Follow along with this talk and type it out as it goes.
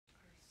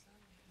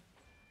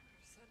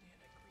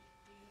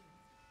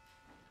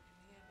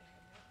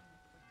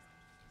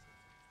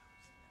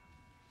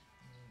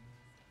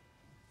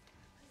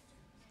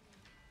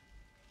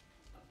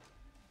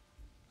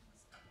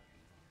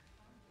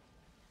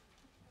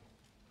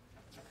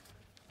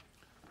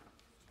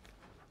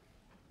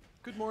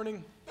Good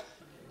morning.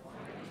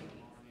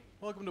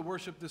 Welcome to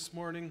worship this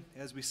morning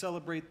as we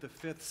celebrate the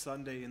fifth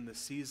Sunday in the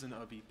season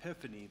of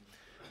Epiphany.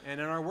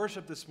 And in our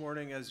worship this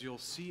morning, as you'll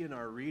see in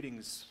our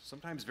readings,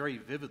 sometimes very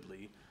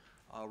vividly,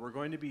 we're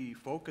going to be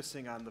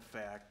focusing on the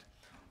fact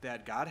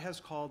that God has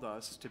called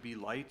us to be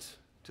light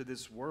to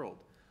this world,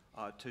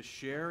 to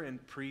share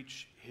and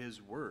preach His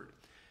Word.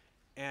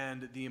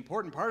 And the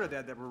important part of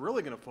that we're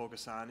really going to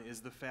focus on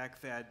is the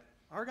fact that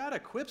our God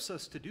equips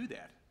us to do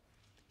that.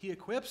 He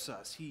equips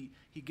us. He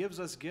gives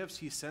us gifts.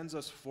 He sends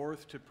us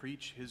forth to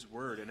preach His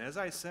Word. And as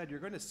I said, you're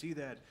going to see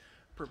that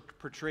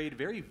portrayed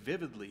very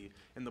vividly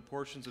in the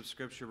portions of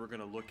Scripture we're going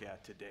to look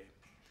at today.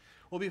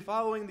 We'll be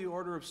following the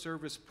order of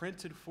service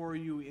printed for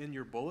you in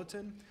your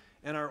bulletin,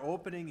 and our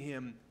opening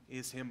hymn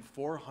is hymn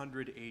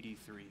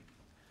 483.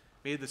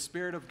 May the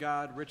Spirit of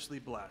God richly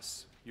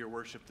bless your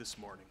worship this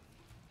morning.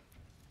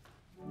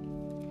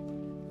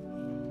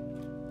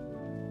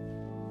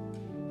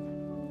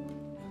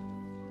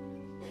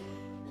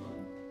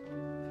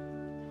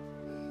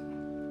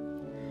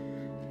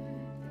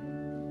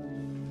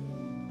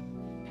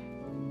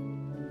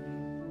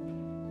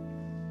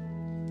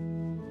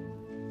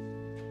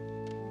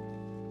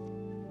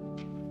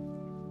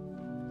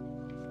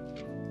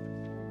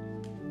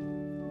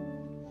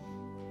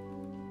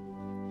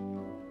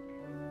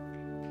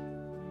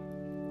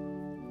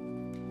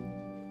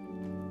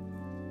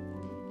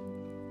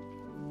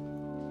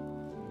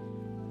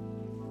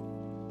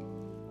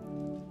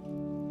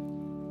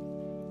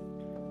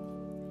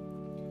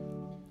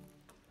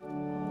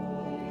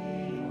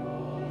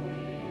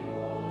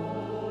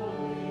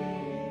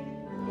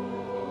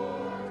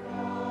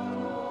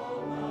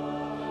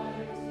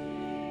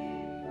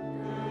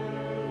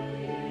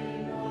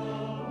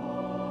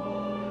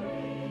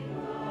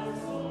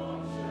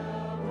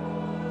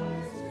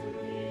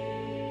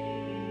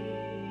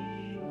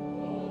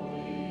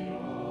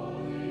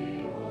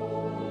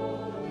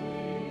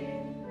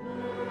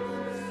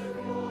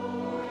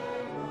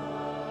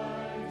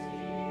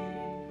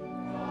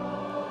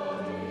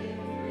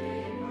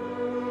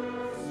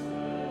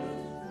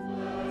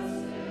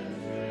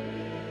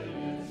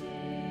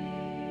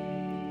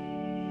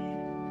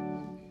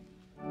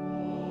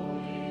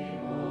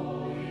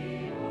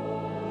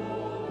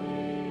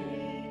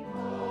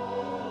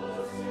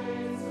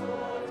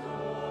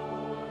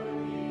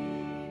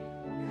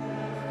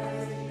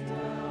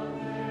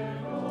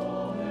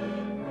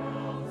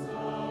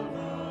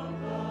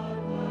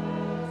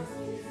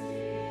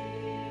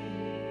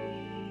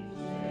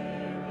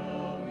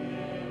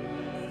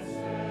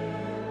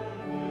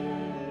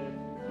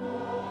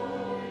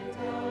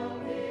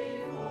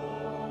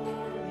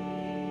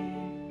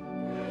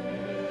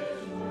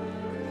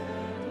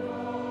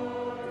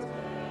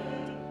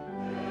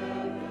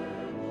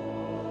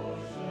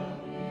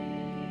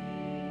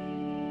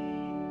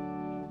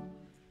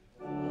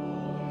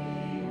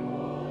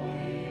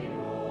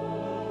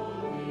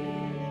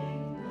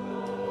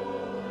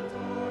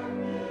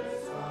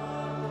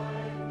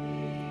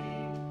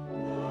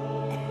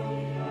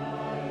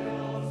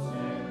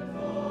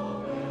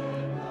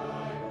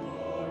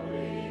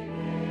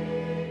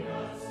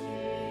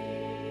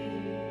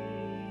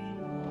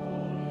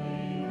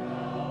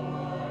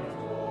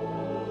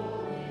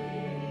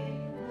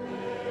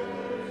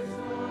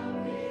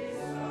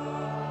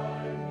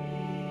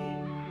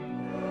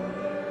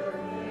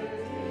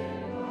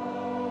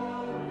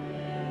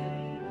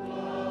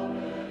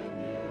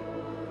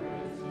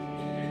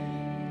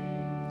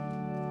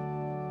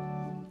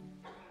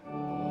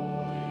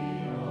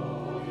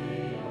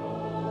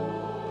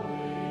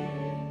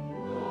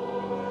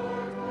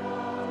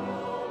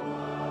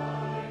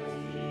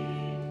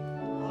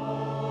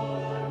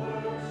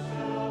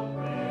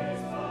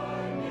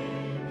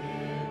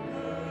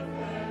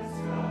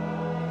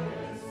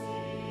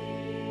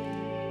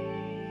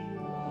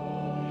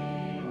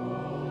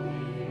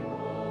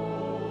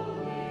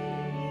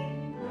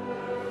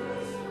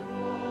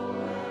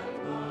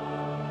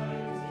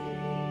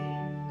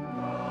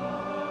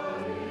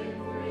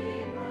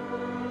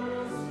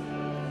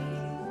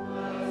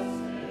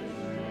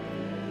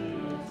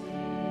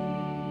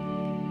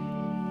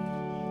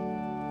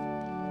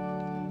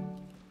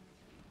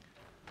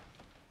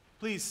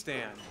 Please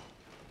stand.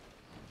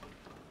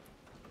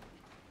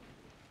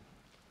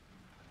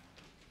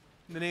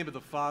 In the name of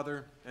the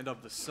Father, and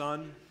of the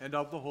Son, and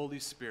of the Holy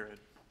Spirit.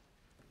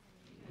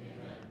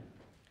 Amen.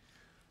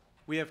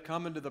 We have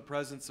come into the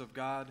presence of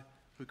God,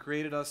 who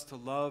created us to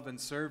love and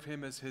serve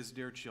Him as His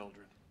dear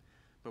children.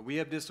 But we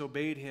have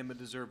disobeyed Him and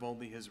deserve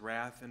only His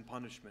wrath and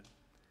punishment.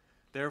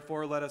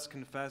 Therefore, let us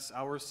confess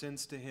our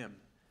sins to Him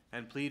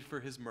and plead for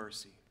His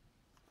mercy.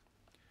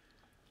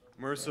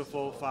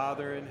 Merciful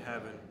Father in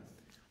heaven,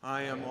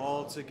 I am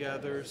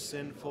altogether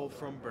sinful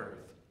from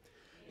birth.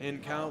 In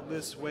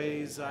countless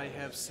ways I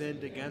have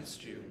sinned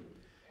against you,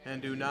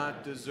 and do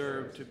not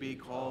deserve to be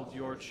called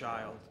your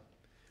child.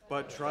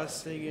 But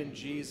trusting in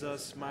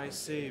Jesus, my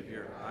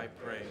Savior, I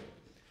pray,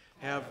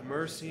 have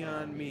mercy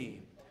on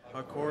me,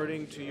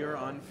 according to your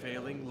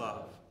unfailing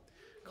love.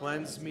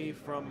 Cleanse me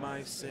from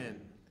my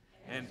sin,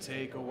 and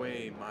take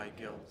away my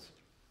guilt.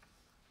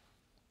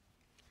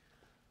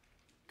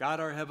 God,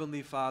 our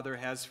Heavenly Father,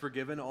 has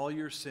forgiven all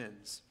your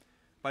sins.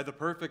 By the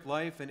perfect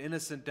life and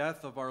innocent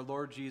death of our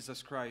Lord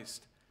Jesus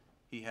Christ,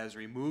 he has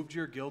removed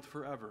your guilt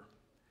forever.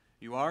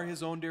 You are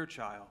his own dear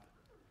child.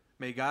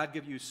 May God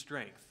give you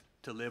strength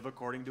to live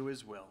according to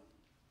his will.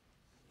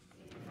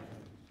 Amen.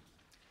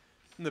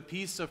 In the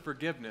peace of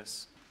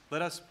forgiveness,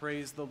 let us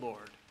praise the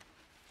Lord.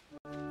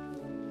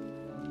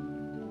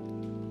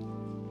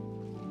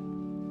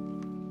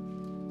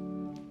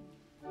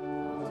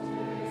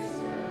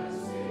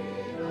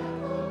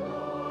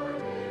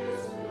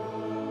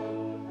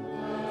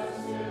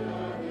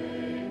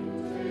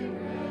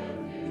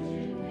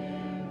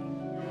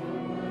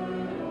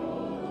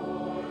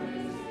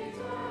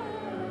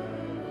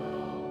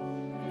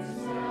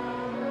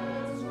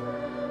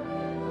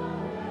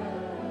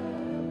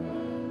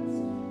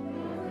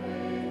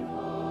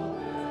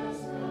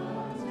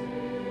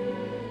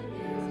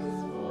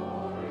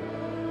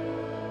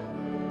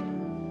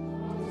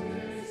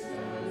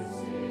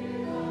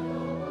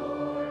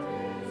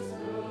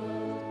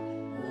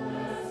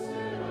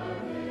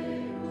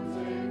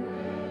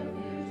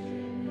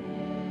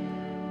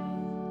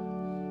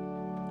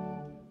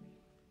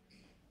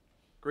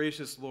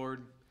 Gracious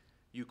Lord,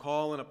 you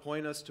call and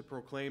appoint us to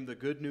proclaim the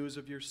good news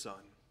of your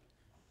Son.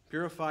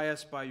 Purify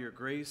us by your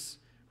grace,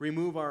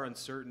 remove our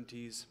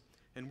uncertainties,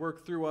 and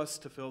work through us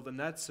to fill the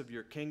nets of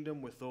your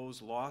kingdom with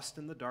those lost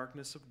in the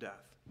darkness of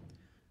death.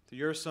 Through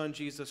your Son,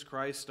 Jesus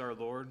Christ, our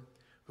Lord,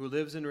 who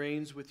lives and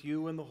reigns with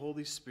you in the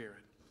Holy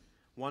Spirit,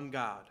 one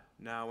God,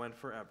 now and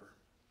forever.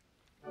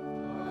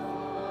 Amen.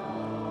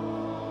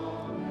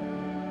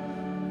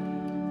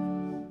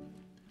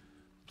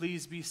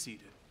 Please be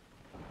seated.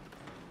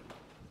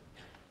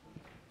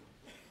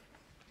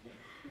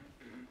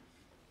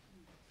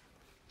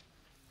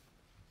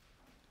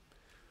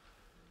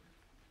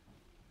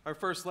 Our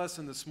first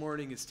lesson this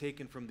morning is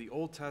taken from the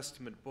Old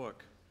Testament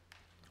book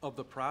of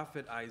the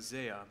prophet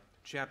Isaiah,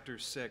 chapter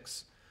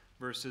 6,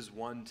 verses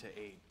 1 to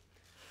 8.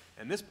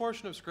 And this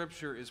portion of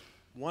Scripture is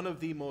one of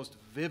the most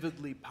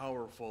vividly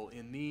powerful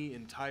in the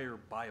entire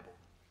Bible.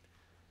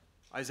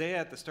 Isaiah,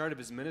 at the start of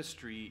his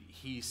ministry,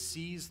 he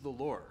sees the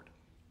Lord.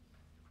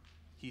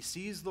 He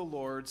sees the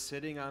Lord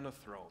sitting on a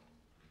throne.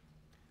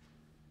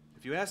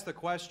 If you ask the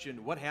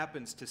question, what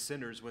happens to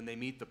sinners when they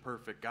meet the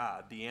perfect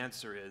God? The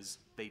answer is,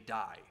 they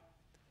die.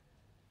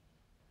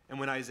 And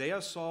when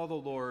Isaiah saw the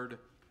Lord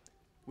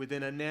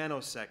within a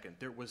nanosecond,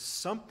 there was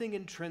something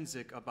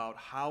intrinsic about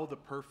how the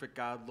perfect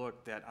God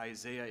looked that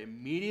Isaiah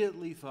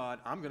immediately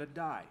thought, I'm going to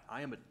die.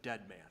 I am a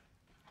dead man.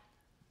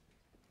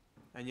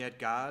 And yet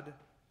God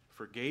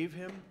forgave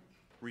him,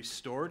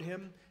 restored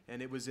him,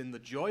 and it was in the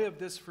joy of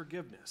this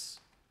forgiveness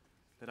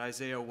that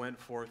Isaiah went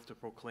forth to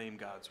proclaim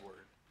God's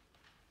word.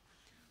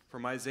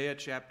 From Isaiah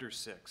chapter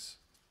 6.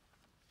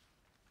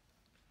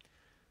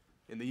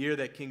 In the year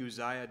that King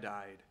Uzziah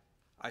died,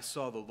 I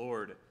saw the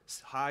Lord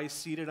high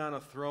seated on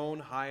a throne,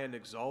 high and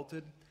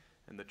exalted,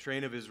 and the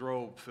train of his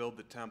robe filled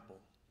the temple.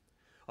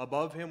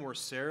 Above him were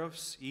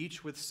seraphs,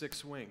 each with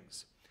 6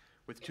 wings.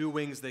 With 2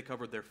 wings they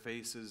covered their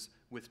faces,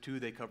 with 2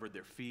 they covered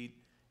their feet,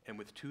 and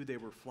with 2 they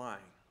were flying.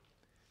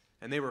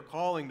 And they were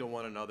calling to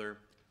one another,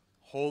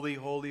 Holy,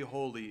 holy,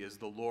 holy is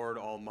the Lord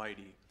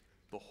Almighty.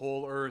 The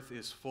whole earth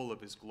is full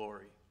of his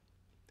glory.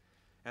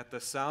 At the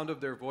sound of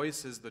their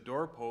voices, the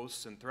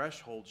doorposts and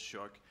thresholds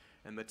shook,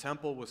 and the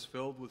temple was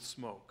filled with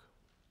smoke.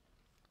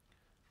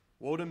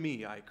 Woe to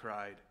me, I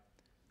cried.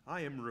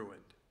 I am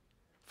ruined,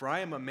 for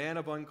I am a man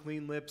of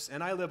unclean lips,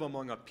 and I live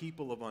among a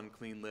people of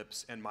unclean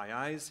lips, and my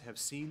eyes have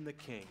seen the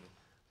King,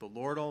 the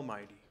Lord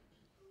Almighty.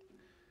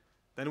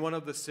 Then one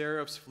of the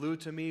seraphs flew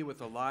to me with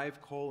a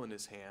live coal in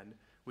his hand,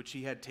 which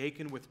he had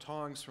taken with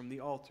tongs from the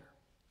altar.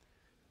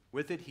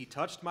 With it he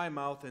touched my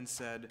mouth and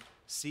said,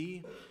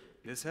 See,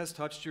 this has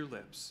touched your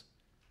lips.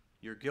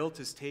 Your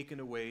guilt is taken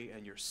away,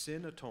 and your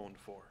sin atoned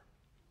for.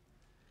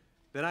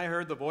 Then I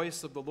heard the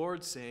voice of the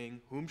Lord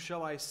saying, Whom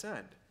shall I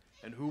send,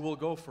 and who will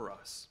go for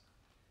us?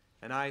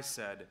 And I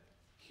said,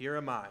 Here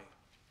am I,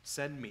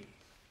 send me.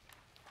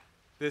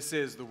 This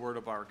is the word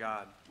of our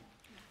God.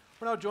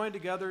 We're now joined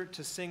together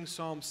to sing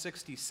Psalm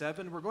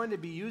 67. We're going to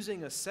be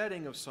using a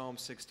setting of Psalm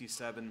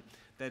 67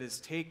 that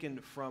is taken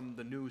from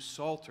the new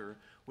Psalter,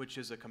 which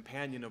is a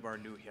companion of our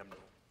new hymnal.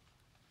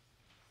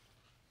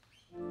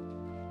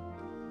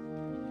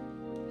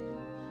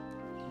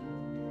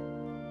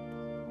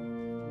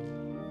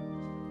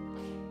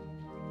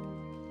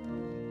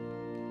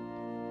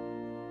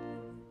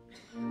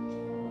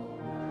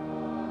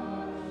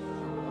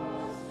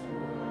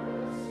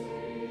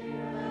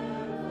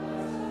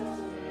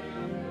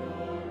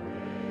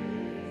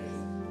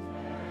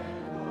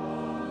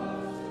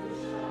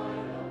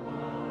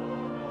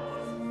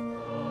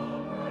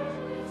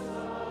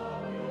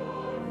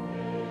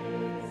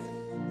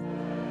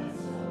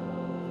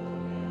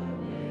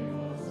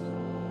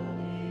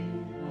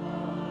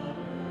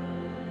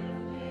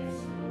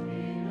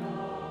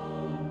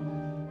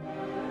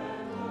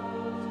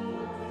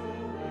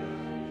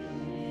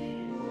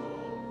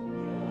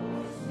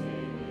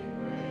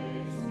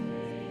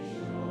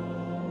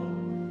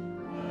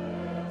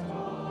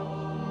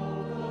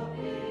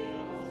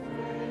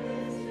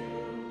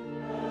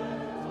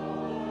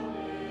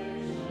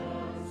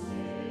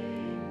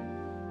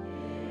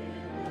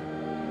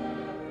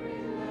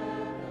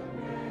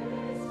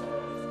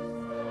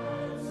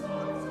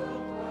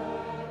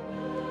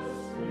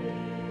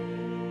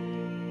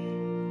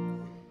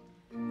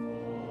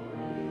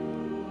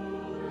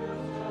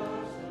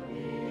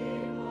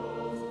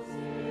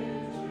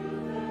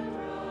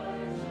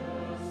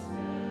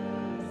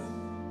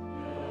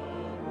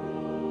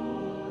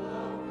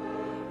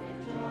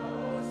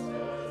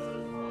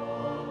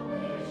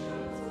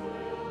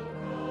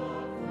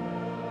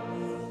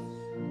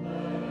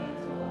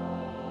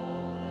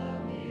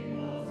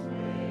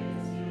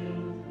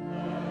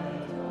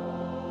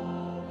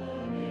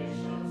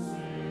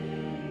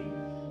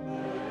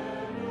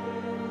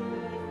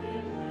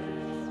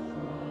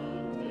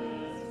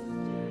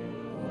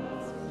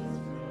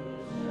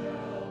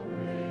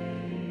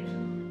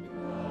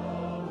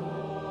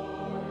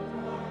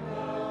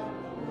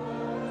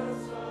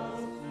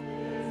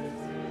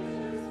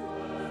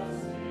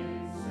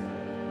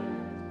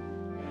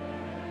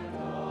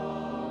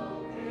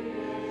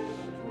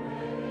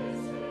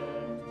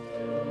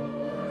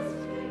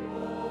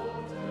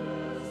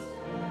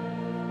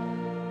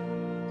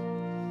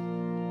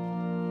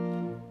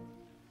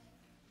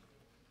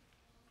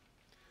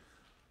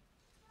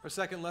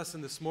 second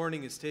lesson this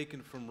morning is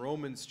taken from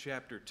Romans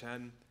chapter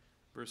 10,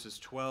 verses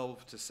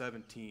 12 to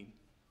 17.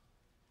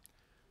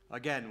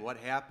 Again, what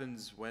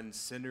happens when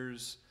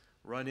sinners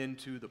run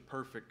into the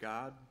perfect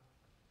God?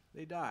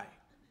 They die.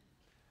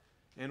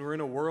 And we're in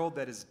a world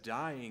that is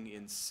dying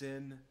in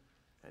sin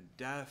and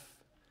death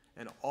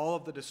and all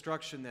of the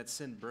destruction that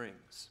sin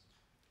brings.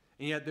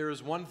 And yet there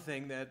is one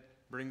thing that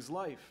brings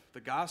life,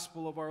 the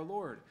gospel of our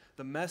Lord,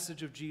 the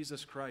message of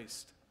Jesus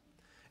Christ.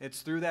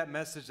 It's through that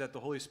message that the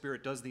Holy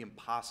Spirit does the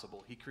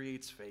impossible. He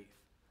creates faith.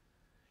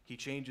 He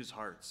changes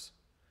hearts.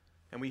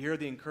 And we hear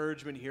the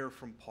encouragement here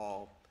from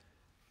Paul.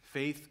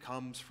 Faith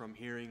comes from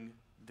hearing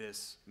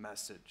this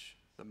message,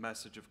 the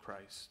message of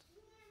Christ.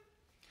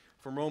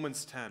 From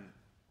Romans 10.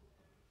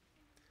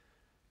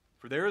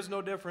 For there is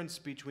no difference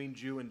between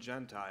Jew and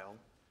Gentile.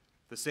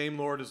 The same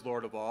Lord is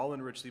Lord of all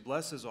and richly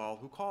blesses all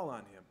who call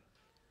on him.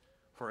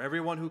 For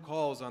everyone who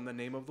calls on the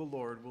name of the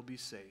Lord will be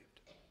saved.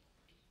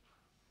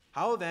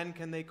 How then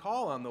can they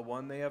call on the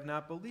one they have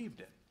not believed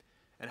in?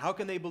 And how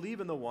can they believe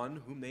in the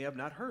one whom they have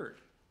not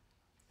heard?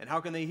 And how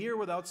can they hear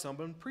without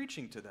someone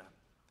preaching to them?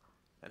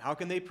 And how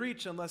can they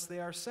preach unless they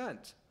are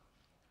sent?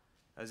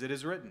 As it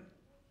is written,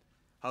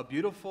 how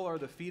beautiful are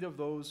the feet of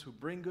those who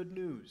bring good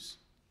news.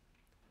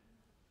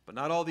 But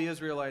not all the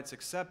Israelites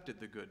accepted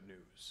the good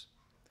news.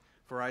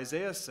 For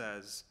Isaiah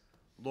says,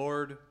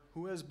 Lord,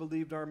 who has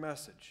believed our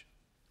message?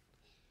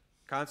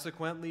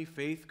 Consequently,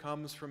 faith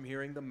comes from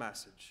hearing the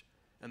message,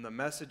 and the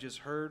message is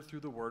heard through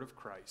the word of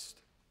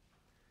Christ.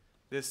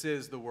 This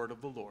is the word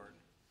of the Lord.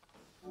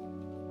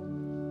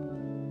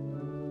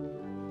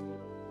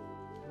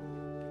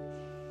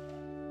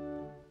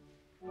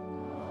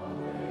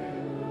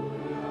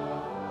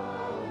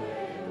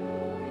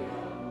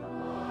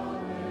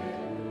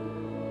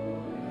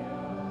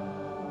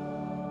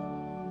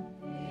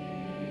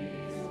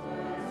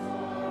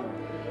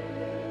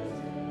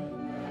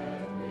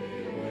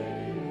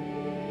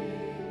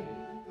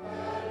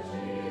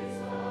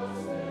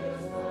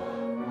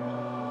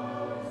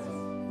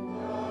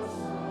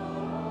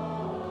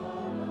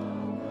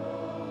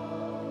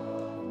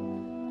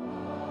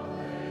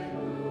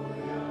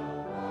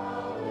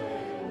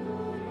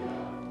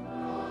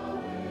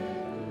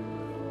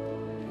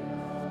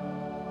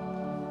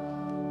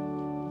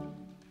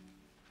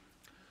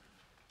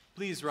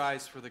 Please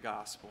rise for the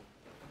gospel.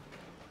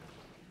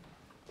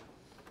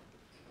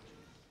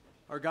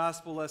 Our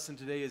gospel lesson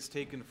today is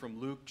taken from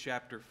Luke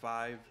chapter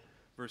 5,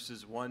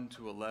 verses 1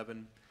 to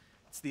 11.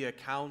 It's the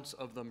account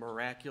of the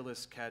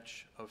miraculous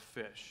catch of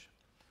fish.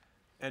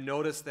 And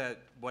notice that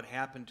what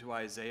happened to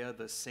Isaiah,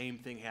 the same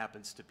thing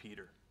happens to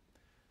Peter.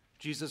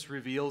 Jesus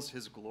reveals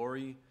his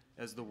glory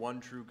as the one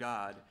true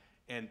God,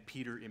 and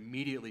Peter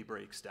immediately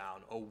breaks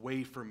down,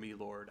 "Away from me,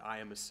 Lord, I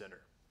am a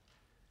sinner."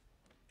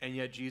 And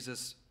yet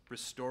Jesus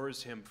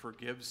restores him,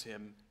 forgives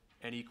him,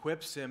 and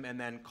equips him, and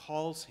then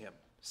calls him,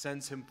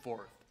 sends him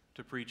forth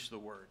to preach the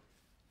word.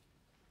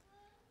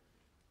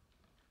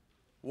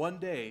 One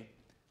day,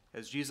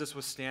 as Jesus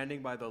was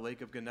standing by the lake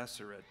of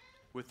Gennesaret,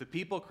 with the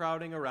people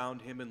crowding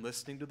around him and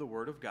listening to the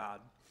word of God,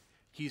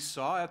 he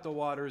saw at the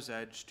water's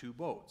edge 2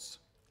 boats,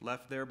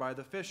 left there by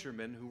the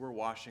fishermen who were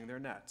washing their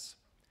nets.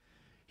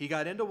 He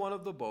got into one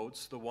of the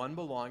boats, the one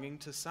belonging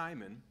to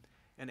Simon,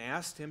 and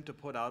asked him to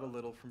put out a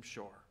little from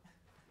shore.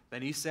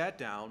 Then he sat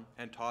down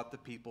and taught the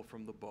people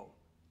from the boat.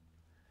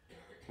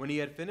 When he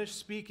had finished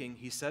speaking,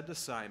 he said to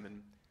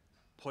Simon,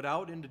 "Put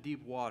out into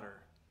deep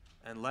water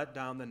and let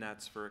down the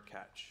nets for a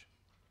catch."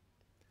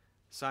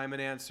 Simon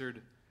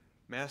answered,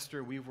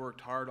 "Master, we've worked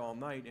hard all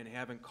night and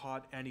haven't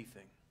caught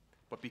anything.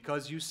 But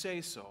because you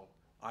say so,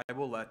 I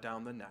will let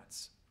down the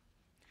nets."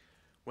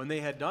 When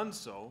they had done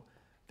so,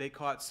 they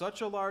caught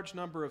such a large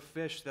number of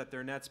fish that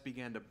their nets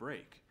began to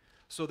break.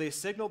 So they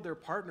signaled their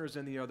partners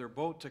in the other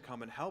boat to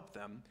come and help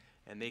them,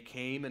 and they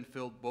came and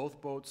filled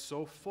both boats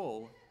so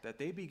full that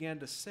they began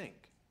to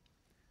sink.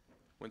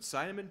 When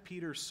Simon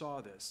Peter saw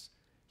this,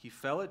 he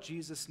fell at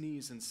Jesus'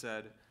 knees and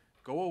said,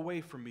 "Go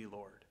away from me,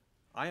 Lord.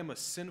 I am a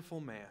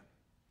sinful man."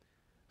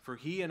 For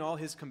he and all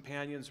his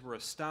companions were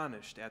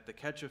astonished at the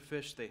catch of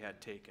fish they had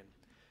taken,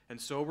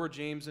 and so were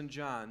James and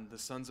John, the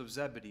sons of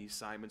Zebedee,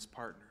 Simon's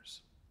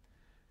partners.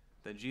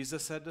 Then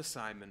Jesus said to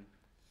Simon,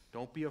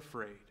 "Don't be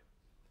afraid.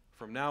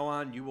 From now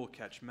on you will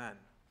catch men."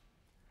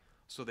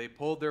 So they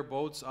pulled their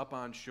boats up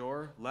on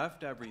shore,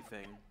 left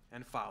everything,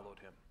 and followed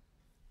him.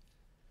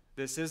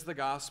 This is the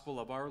gospel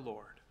of our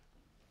Lord.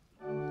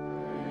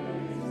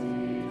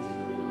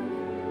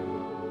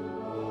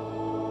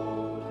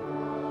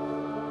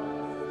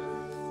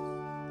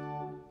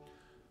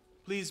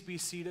 Please be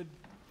seated.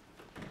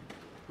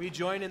 We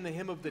join in the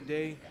hymn of the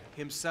day,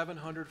 hymn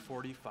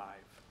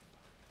 745.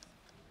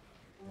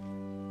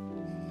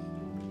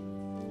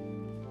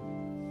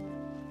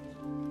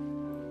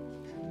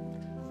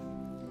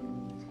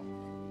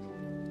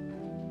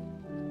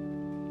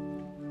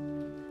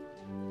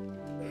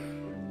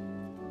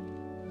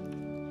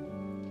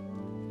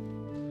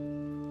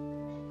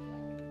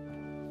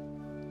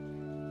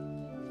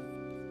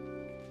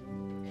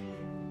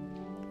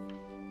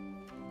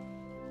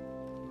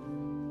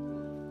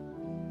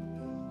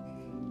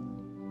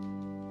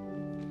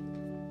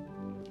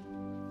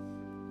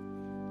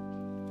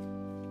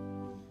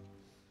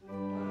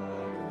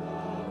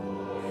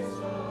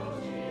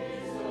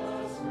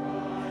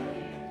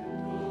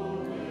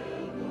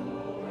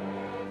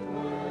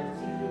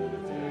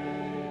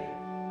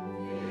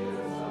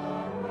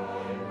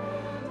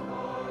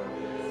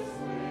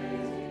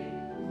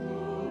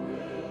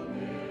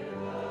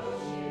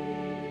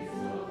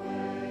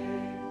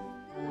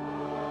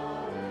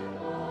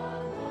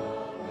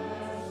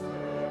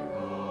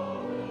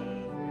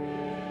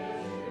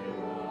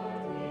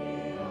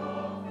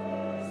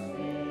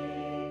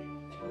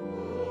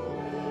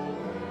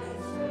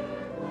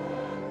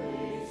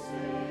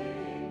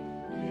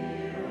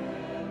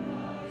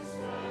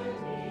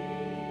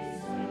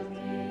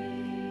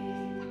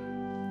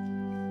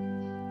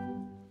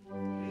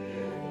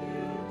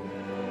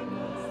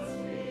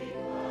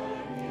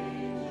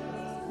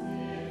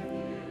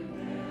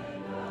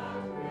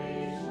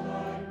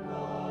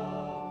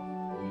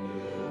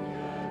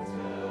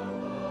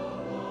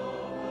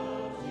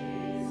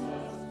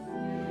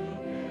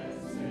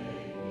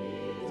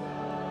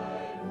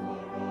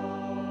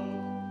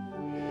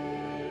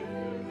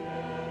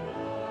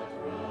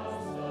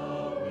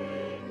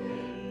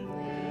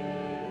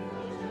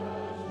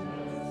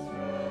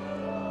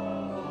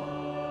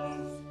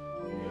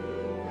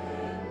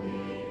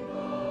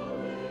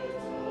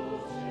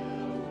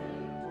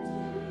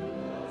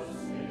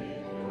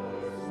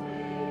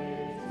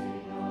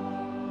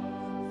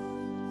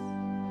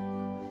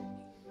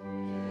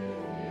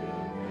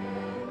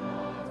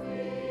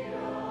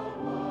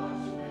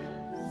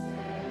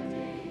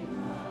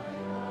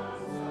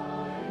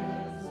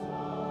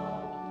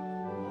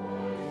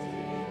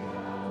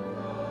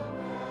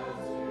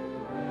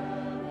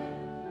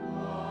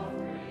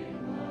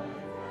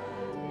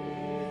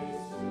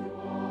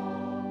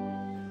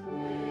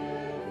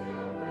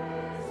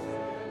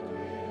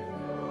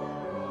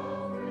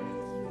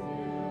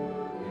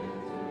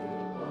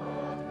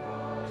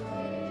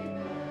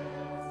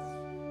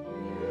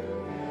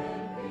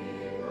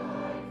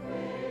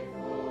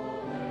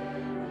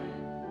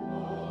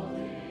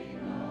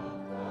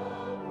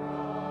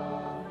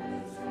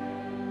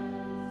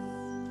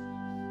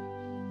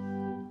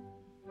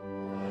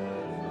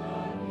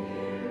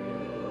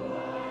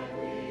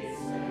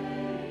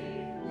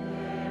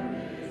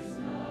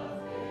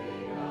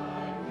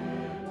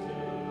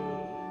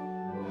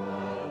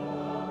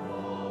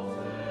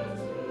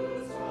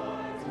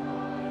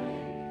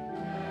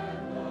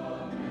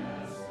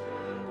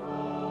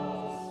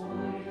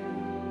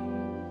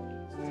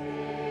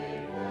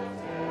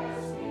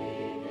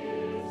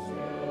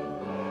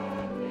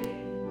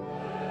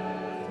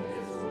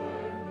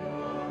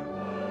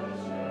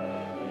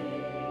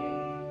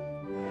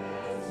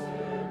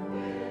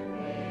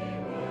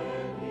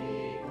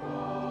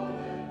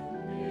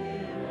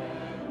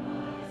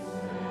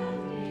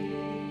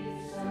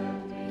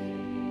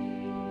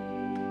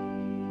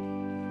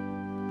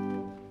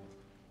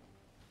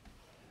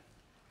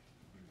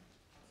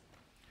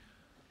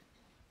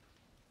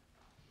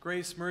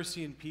 Grace,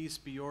 mercy, and peace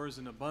be yours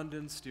in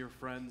abundance, dear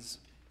friends,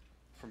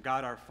 from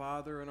God our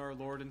Father and our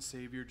Lord and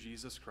Savior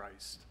Jesus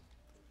Christ.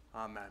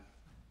 Amen.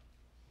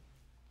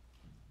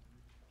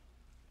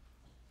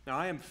 Now,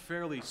 I am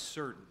fairly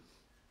certain,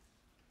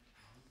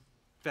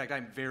 in fact,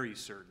 I'm very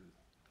certain,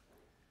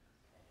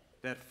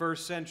 that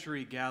first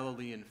century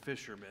Galilean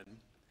fishermen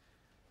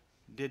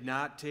did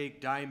not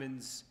take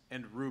diamonds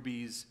and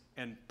rubies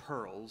and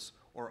pearls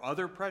or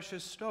other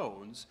precious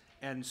stones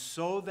and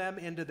sew them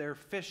into their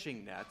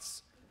fishing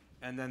nets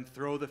and then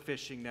throw the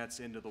fishing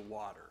nets into the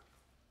water.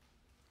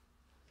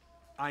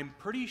 I'm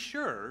pretty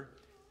sure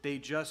they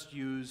just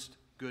used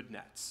good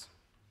nets.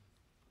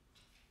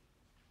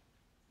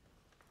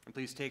 And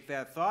please take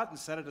that thought and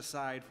set it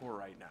aside for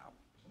right now.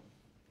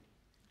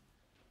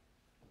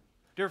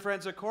 Dear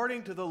friends,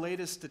 according to the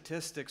latest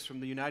statistics from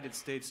the United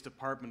States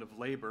Department of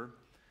Labor,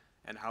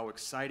 and how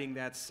exciting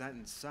that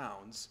sentence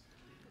sounds,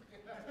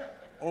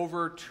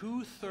 over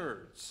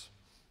 2/3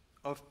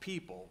 of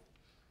people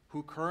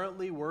who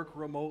currently work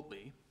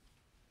remotely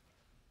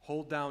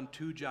hold down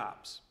 2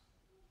 jobs,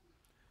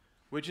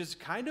 which is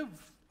kind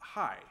of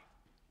high.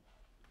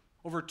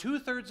 Over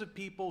 2/3 of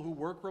people who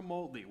work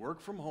remotely,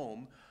 work from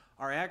home,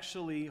 are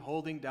actually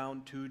holding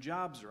down 2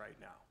 jobs right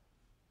now.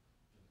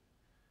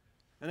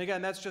 And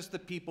again, that's just the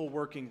people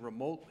working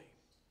remotely.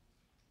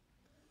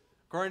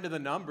 According to the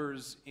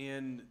numbers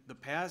in the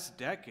past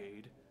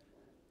decade,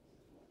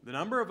 the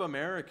number of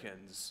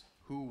Americans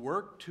who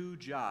work 2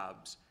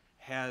 jobs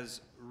has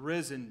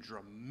risen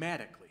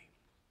dramatically.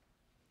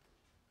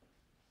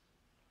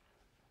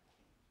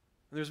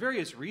 And there's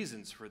various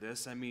reasons for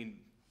this. I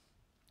mean,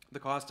 the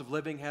cost of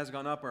living has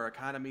gone up, our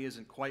economy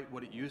isn't quite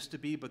what it used to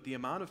be, but the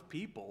amount of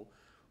people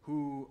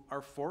who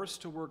are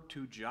forced to work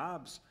 2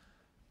 jobs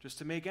just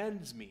to make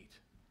ends meet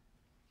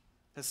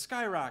has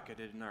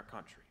skyrocketed in our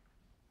country.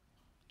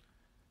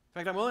 In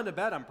fact, I'm willing to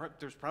bet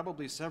there's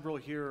probably several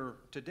here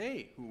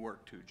today who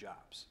work 2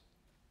 jobs.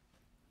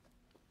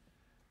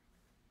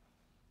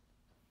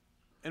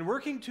 And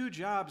working 2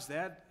 jobs,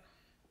 that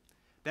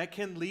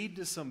can lead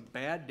to some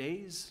bad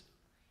days,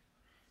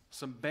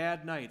 some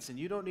bad nights. And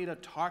you don't need a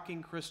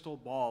talking crystal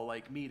ball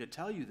like me to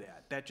tell you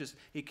that.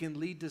 It can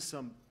lead to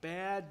some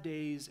bad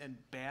days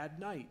and bad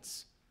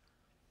nights.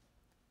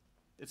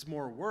 It's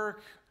more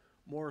work,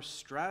 more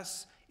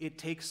stress. It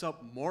takes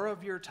up more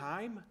of your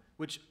time,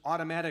 which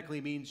automatically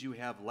means you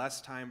have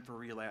less time for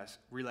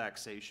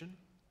relaxation.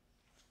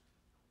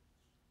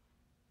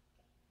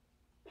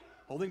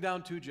 Holding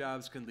down 2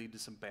 jobs can lead to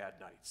some bad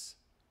nights.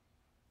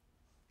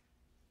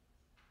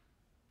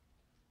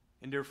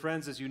 And dear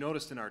friends, as you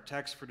noticed in our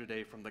text for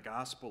today from the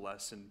gospel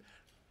lesson,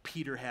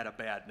 Peter had a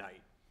bad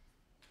night.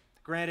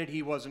 Granted,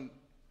 he wasn't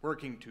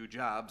working 2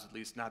 jobs, at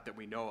least not that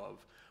we know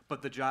of,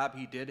 but the job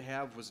he did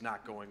have was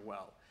not going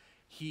well.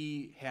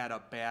 He had a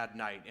bad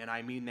night, and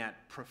I mean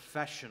that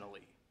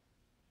professionally.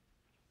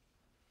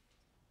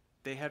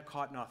 They had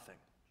caught nothing.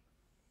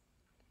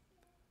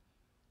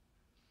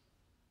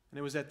 And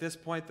it was at this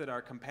point that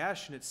our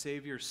compassionate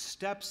Savior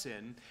steps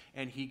in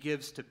and he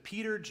gives to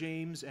Peter,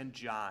 James, and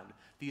John,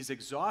 these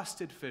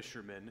exhausted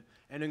fishermen,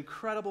 an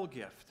incredible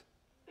gift.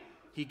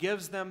 He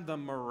gives them the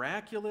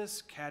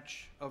miraculous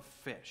catch of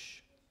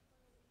fish.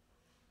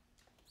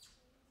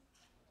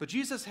 But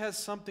Jesus has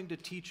something to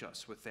teach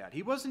us with that.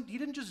 He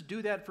didn't just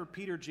do that for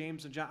Peter,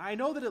 James, and John. I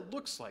know that it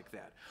looks like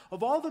that.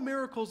 Of all the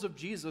miracles of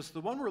Jesus, the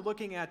one we're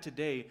looking at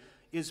today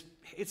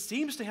it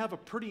seems to have a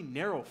pretty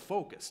narrow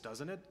focus,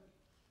 doesn't it?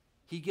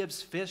 He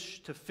gives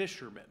fish to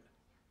fishermen.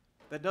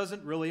 That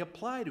doesn't really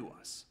apply to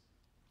us.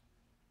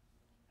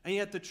 And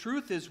yet the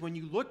truth is, when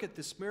you look at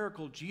this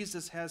miracle,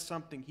 Jesus has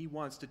something he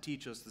wants to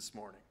teach us this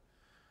morning.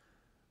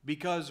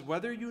 Because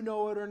whether you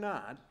know it or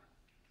not,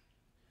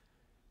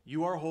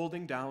 you are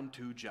holding down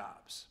 2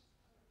 jobs.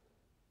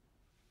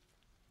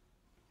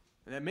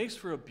 And that makes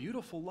for a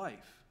beautiful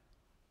life.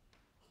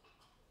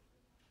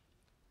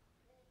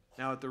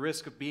 Now, at the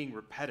risk of being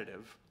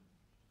repetitive,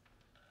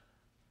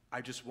 I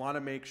just want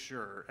to make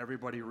sure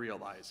everybody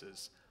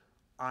realizes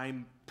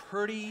I'm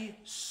pretty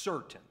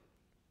certain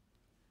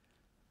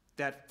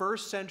that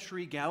first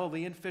century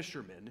Galilean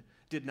fishermen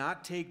did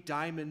not take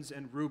diamonds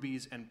and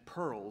rubies and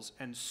pearls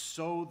and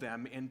sew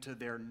them into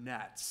their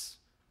nets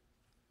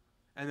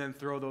and then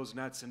throw those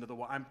nets into the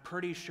water. I'm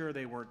pretty sure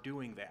they weren't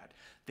doing that.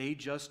 They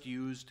just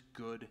used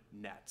good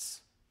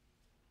nets.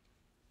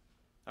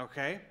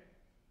 Okay?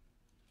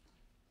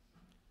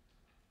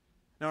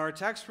 Now, our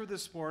text for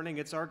this morning,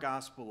 it's our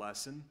gospel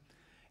lesson,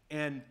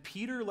 and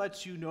Peter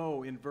lets you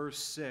know in verse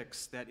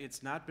 6 that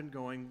it's not been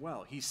going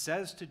well. He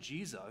says to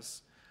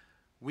Jesus,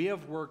 "We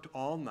have worked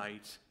all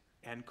night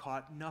and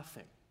caught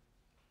nothing."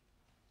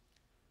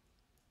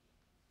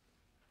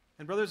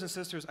 And brothers and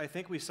sisters, I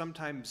think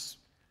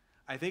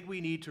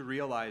we need to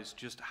realize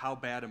just how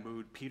bad a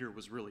mood Peter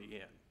was really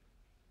in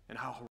and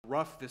how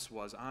rough this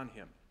was on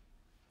him.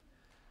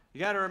 You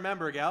got to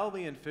remember,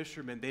 Galilean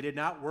fishermen, they did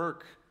not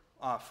work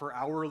for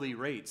hourly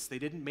rates. They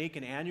didn't make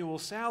an annual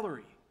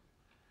salary.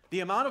 The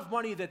amount of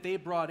money that they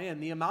brought in,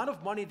 the amount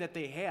of money that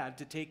they had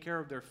to take care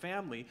of their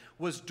family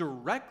was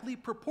directly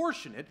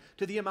proportionate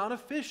to the amount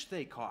of fish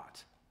they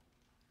caught.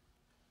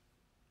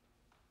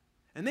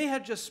 And they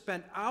had just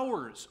spent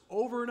hours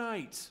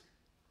overnight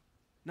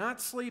not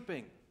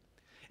sleeping.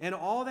 And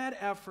all that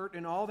effort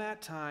and all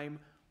that time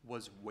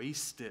was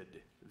wasted.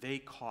 They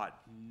caught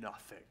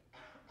nothing.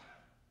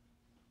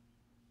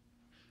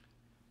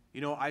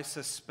 You know, I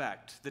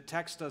suspect, the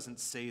text doesn't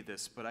say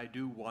this, but I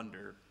do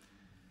wonder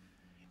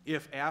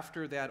if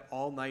after that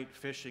all-night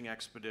fishing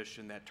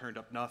expedition that turned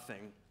up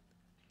nothing,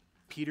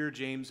 Peter,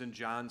 James, and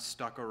John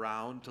stuck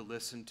around to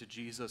listen to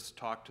Jesus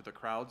talk to the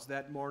crowds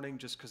that morning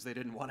just because they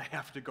didn't want to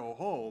have to go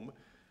home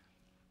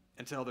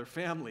and tell their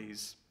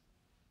families,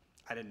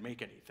 I didn't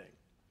make anything.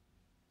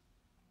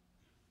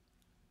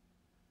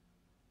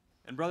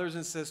 And brothers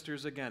and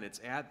sisters, again,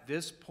 it's at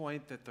this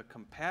point that the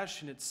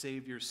compassionate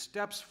Savior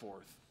steps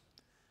forth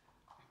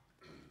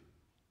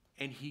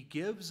and he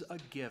gives a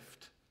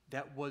gift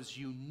that was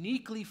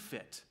uniquely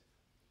fit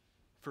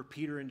for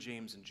Peter and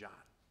James and John.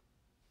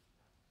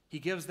 He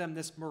gives them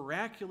this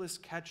miraculous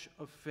catch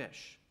of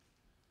fish.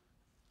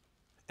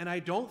 And I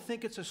don't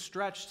think it's a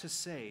stretch to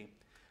say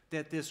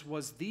that this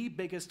was the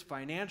biggest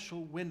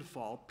financial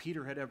windfall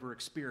Peter had ever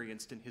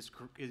experienced in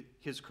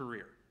his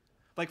career.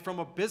 Like from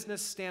a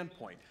business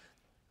standpoint,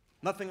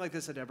 nothing like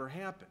this had ever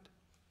happened.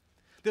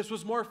 This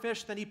was more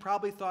fish than he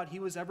probably thought he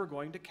was ever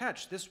going to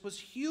catch. This was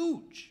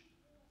huge.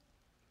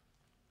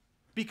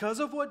 Because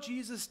of what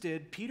Jesus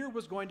did, Peter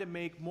was going to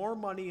make more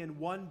money in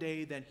one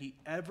day than he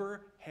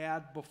ever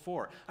had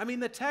before. I mean,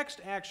 the text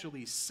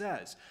actually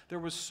says there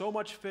was so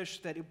much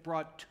fish that it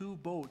brought 2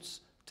 boats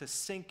to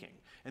sinking.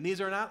 And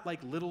these are not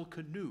like little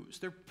canoes.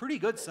 They're pretty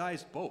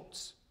good-sized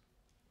boats.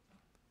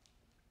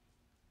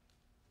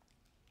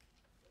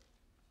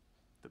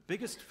 The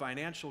biggest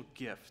financial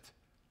gift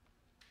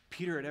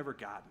Peter had ever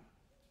gotten.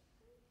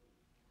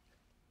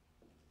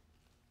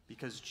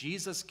 Because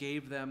Jesus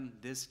gave them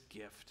this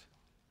gift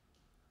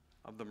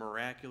of the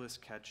miraculous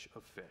catch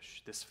of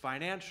fish, this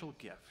financial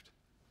gift.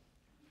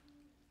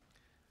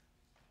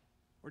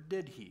 Or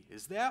did he?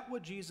 Is that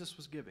what Jesus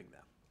was giving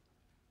them?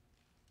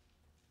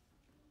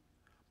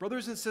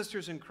 Brothers and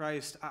sisters in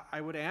Christ, I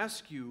would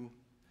ask you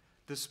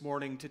this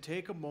morning to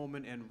take a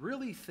moment and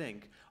really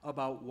think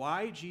about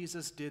why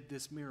Jesus did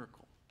this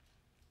miracle.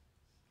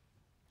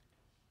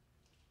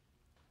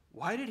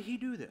 Why did he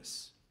do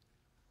this?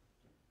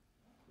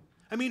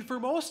 I mean, for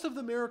most of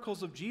the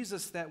miracles of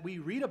Jesus that we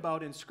read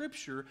about in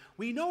Scripture,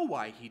 we know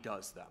why he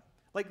does them.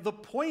 Like, the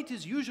point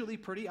is usually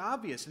pretty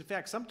obvious. In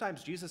fact,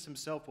 sometimes Jesus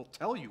himself will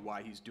tell you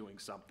why he's doing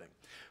something.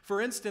 For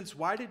instance,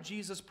 why did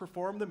Jesus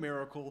perform the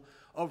miracle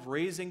of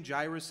raising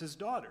Jairus'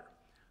 daughter?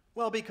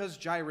 Well, because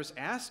Jairus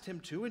asked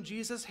him to, and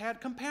Jesus had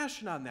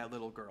compassion on that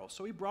little girl,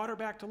 so he brought her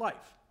back to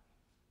life.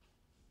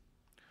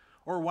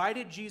 Or why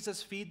did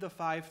Jesus feed the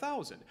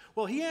 5,000?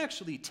 Well, he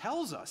actually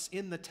tells us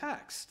in the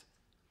text.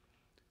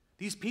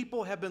 These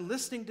people have been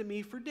listening to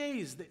me for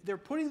days. They're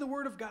putting the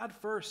word of God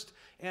first,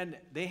 and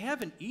they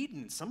haven't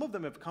eaten. Some of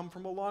them have come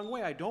from a long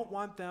way. I don't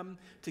want them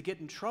to get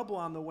in trouble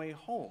on the way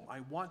home. I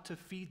want to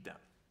feed them.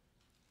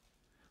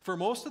 For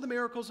most of the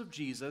miracles of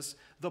Jesus,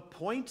 the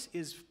point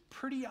is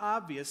pretty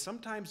obvious.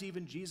 Sometimes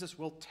even Jesus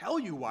will tell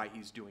you why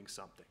he's doing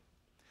something.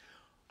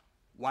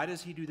 Why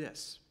does he do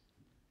this?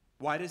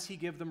 Why does he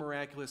give the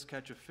miraculous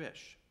catch of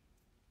fish?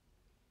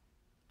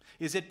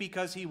 Is it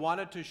because he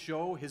wanted to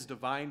show his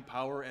divine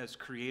power as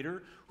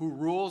creator, who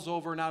rules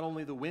over not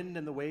only the wind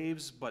and the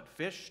waves, but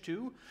fish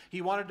too?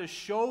 He wanted to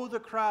show the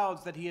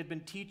crowds that he had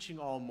been teaching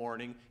all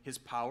morning his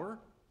power?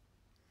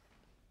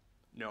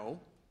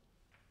 No.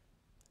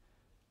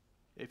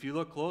 If you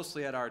look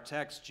closely at our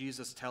text,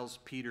 Jesus tells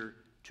Peter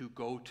to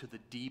go to the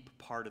deep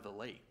part of the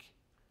lake.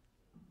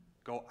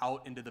 Go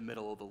out into the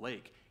middle of the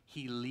lake.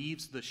 He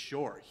leaves the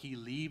shore. He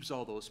leaves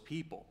all those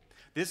people.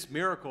 This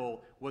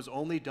miracle was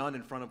only done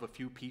in front of a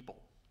few people.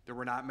 There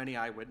were not many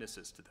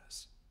eyewitnesses to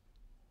this.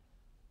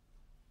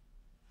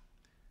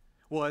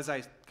 Well, as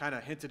I kind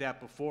of hinted at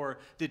before,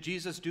 did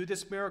Jesus do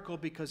this miracle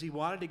because he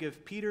wanted to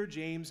give Peter,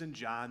 James, and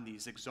John,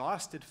 these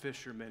exhausted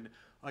fishermen,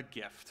 a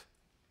gift?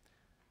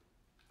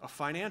 A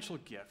financial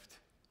gift.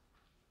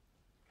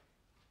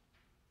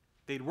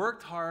 They'd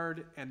worked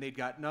hard and they'd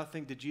got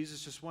nothing. Did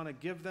Jesus just want to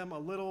give them a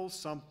little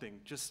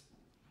something? Just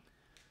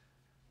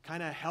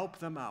kind of help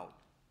them out?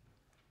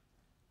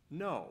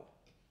 No.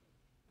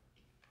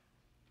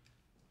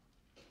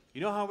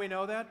 You know how we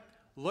know that?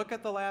 Look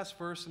at the last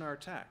verse in our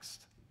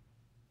text.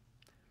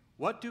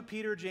 What do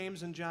Peter,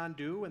 James, and John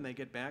do when they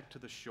get back to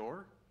the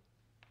shore?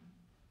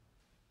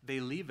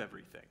 They leave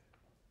everything.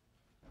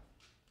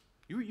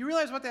 You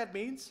realize what that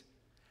means?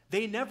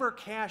 They never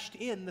cashed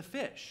in the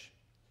fish.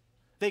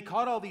 They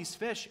caught all these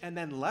fish and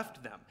then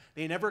left them.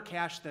 They never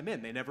cashed them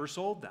in. They never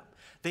sold them.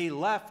 They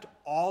left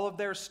all of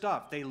their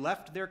stuff. They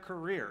left their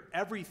career,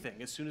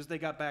 everything, as soon as they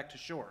got back to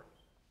shore.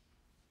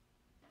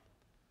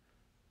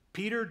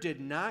 Peter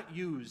did not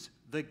use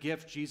the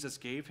gift Jesus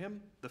gave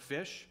him, the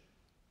fish,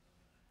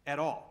 at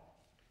all.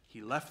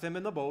 He left them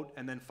in the boat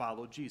and then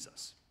followed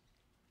Jesus.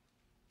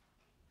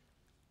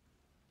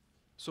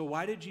 So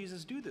why did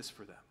Jesus do this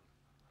for them?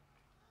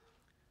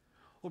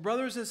 Well,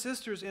 brothers and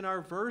sisters, in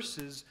our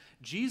verses,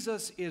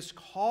 Jesus is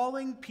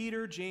calling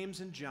Peter,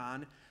 James, and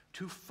John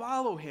to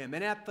follow him.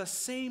 And at the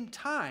same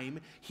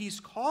time,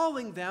 he's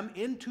calling them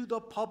into the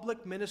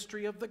public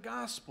ministry of the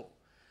gospel.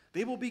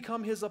 They will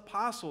become his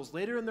apostles.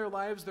 Later in their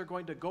lives, they're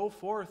going to go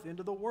forth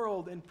into the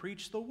world and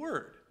preach the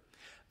word.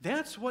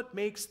 That's what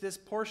makes this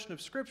portion of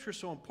Scripture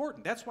so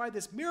important. That's why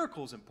this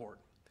miracle is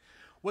important.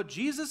 What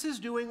Jesus is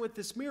doing with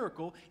this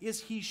miracle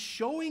is he's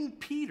showing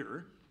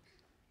Peter,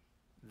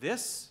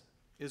 this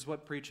is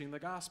what preaching the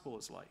gospel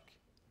is like.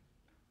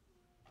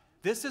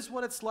 This is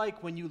what it's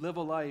like when you live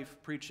a life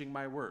preaching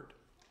my word.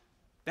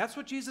 That's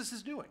what Jesus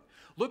is doing.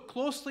 Look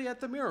closely at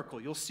the miracle.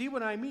 You'll see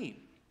what I mean.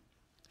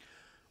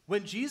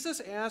 When Jesus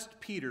asked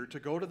Peter to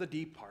go to the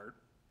deep part,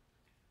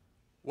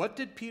 what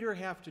did Peter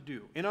have to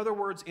do? In other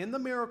words, in the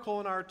miracle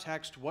in our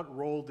text, what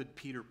role did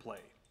Peter play?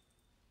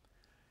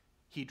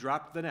 He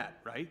dropped the net,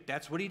 right?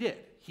 That's what he did.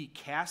 He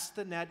cast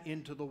the net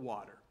into the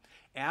water.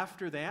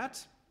 After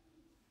that,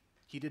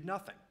 he did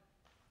nothing.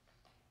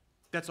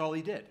 That's all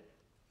he did.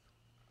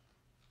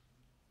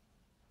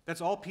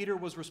 That's all Peter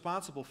was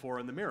responsible for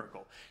in the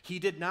miracle. He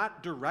did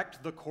not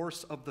direct the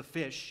course of the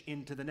fish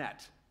into the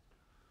net.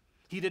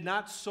 He did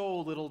not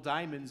sew little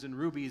diamonds and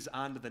rubies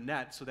onto the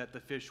net so that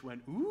the fish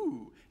went,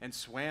 ooh, and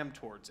swam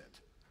towards it.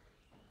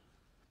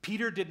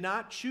 Peter did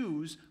not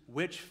choose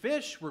which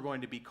fish were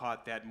going to be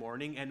caught that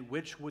morning and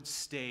which would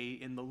stay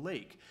in the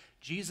lake.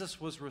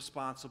 Jesus was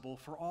responsible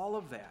for all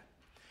of that.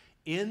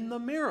 In the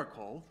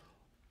miracle,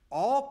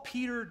 all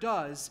Peter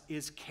does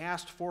is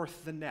cast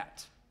forth the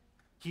net.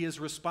 He is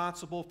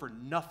responsible for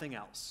nothing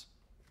else.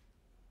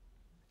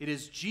 It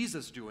is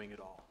Jesus doing it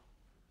all.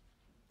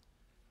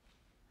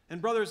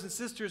 And brothers and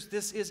sisters,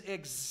 this is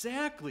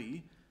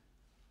exactly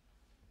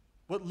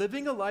what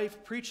living a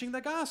life preaching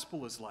the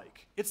gospel is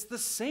like. It's the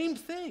same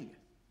thing.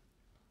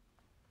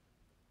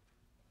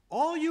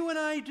 All you and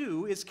I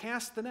do is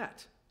cast the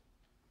net.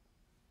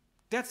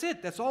 That's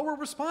it. That's all we're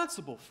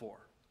responsible for.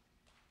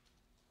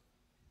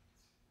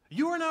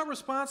 You are not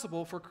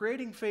responsible for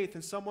creating faith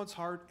in someone's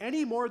heart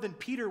any more than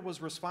Peter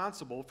was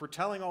responsible for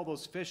telling all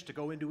those fish to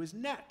go into his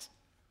net.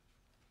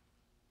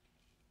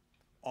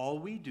 All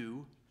we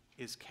do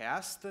is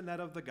cast the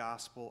net of the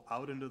gospel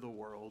out into the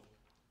world,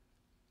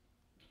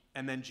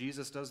 and then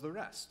Jesus does the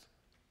rest.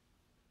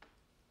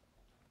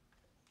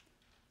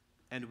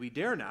 And we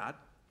dare not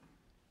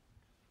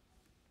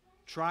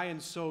try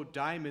and sew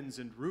diamonds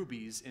and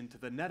rubies into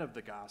the net of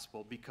the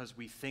gospel because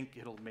we think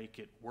it'll make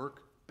it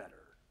work better.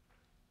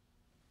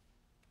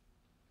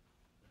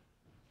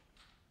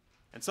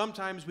 And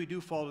sometimes we do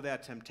fall to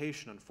that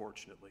temptation,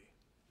 unfortunately.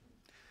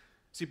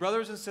 See,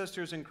 brothers and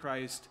sisters in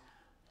Christ,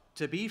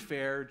 to be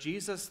fair,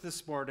 Jesus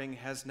this morning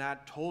has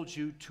not told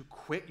you to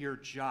quit your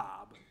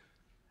job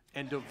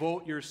and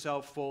devote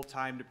yourself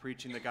full-time to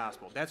preaching the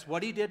gospel. That's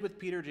what he did with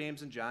Peter,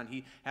 James, and John.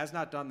 He has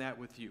not done that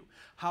with you.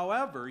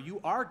 However,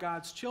 you are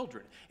God's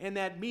children, and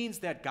that means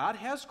that God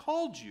has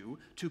called you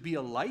to be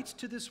a light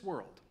to this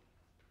world.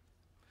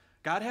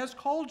 God has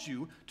called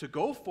you to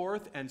go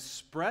forth and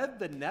spread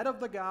the net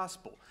of the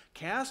gospel,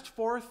 cast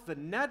forth the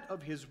net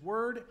of his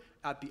word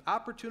at the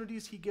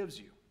opportunities he gives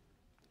you.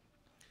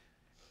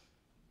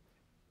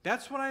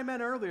 That's what I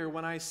meant earlier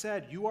when I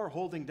said you are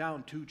holding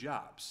down two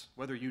jobs,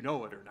 whether you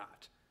know it or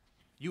not.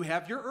 You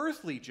have your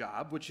earthly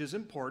job, which is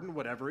important,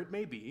 whatever it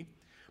may be,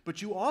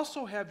 but you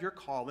also have your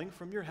calling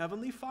from your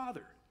heavenly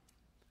Father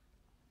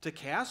to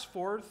cast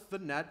forth the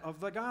net of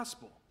the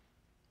gospel.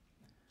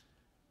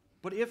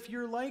 But if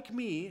you're like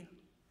me,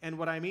 and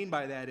what I mean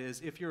by that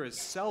is if you're as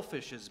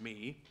selfish as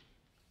me,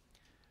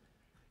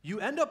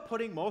 you end up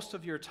putting most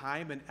of your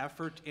time and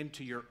effort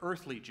into your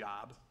earthly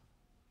job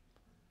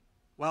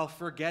while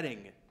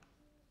forgetting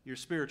your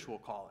spiritual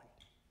calling.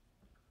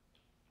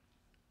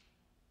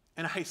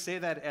 And I say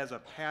that as a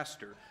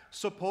pastor,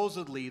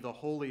 supposedly the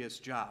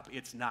holiest job.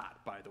 It's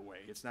not, by the way.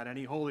 It's not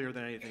any holier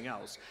than anything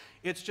else.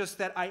 It's just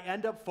that I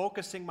end up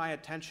focusing my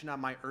attention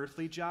on my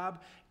earthly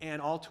job,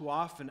 and all too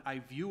often I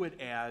view it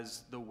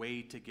as the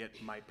way to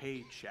get my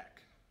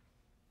paycheck.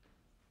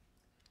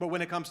 But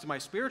when it comes to my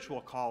spiritual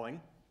calling,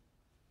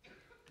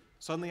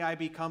 suddenly I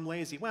become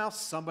lazy. Well,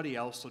 somebody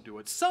else will do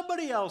it.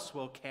 Somebody else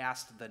will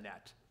cast the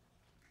net.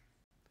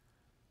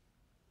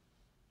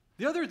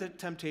 The other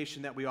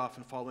temptation that we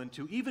often fall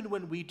into, even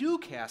when we do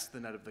cast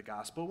the net of the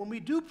gospel, when we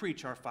do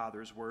preach our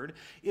Father's word,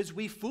 is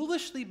we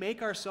foolishly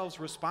make ourselves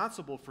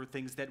responsible for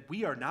things that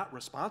we are not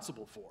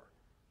responsible for.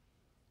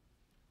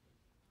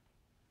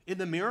 In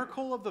the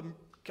miracle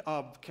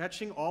of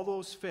catching all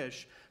those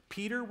fish,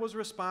 Peter was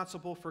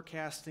responsible for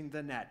casting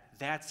the net.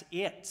 That's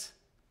it.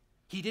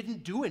 He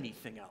didn't do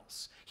anything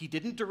else. He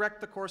didn't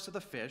direct the course of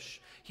the fish.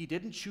 He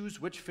didn't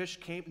choose which fish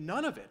came.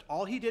 None of it.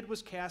 All he did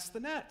was cast the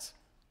net.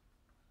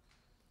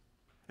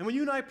 And when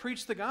you and I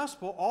preach the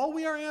gospel, all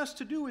we are asked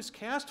to do is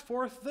cast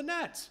forth the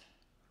net.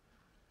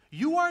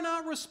 You are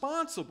not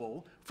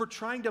responsible for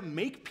trying to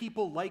make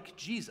people like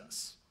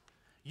Jesus.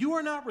 You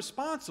are not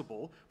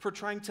responsible for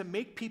trying to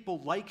make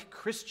people like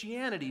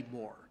Christianity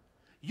more.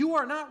 You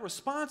are not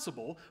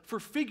responsible for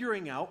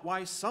figuring out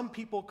why some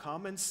people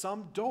come and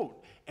some don't,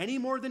 any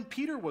more than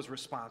Peter was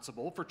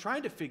responsible for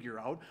trying to figure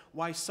out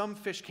why some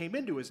fish came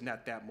into his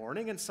net that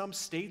morning and some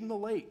stayed in the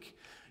lake.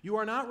 You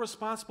are not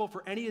responsible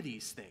for any of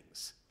these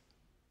things.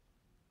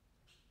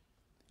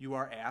 You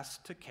are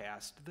asked to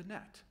cast the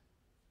net.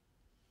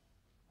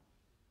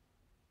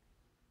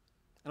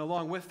 And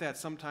along with that,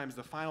 sometimes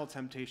the final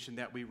temptation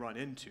that we run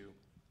into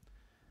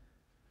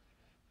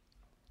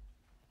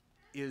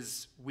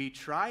is we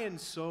try and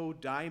sew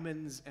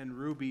diamonds and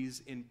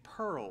rubies in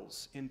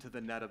pearls into the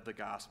net of the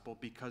gospel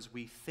because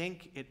we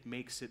think it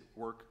makes it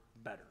work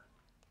better.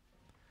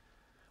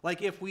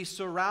 Like if we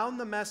surround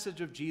the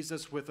message of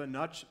Jesus with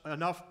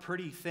enough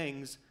pretty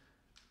things,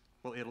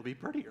 well, it'll be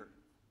prettier.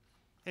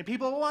 And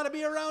people will want to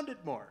be around it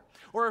more.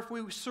 Or if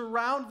we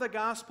surround the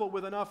gospel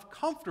with enough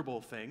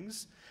comfortable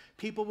things,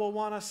 people will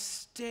want to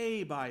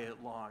stay by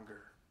it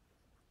longer.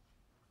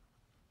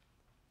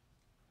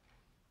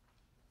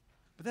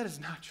 But that is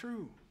not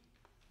true.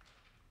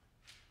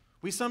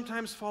 We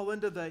sometimes fall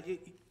into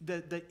the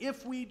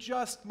if we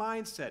just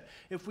mindset,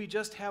 if we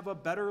just have a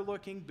better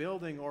looking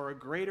building or a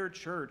greater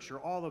church or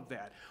all of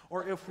that,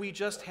 or if we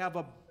just have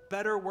a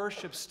better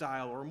worship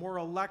style or more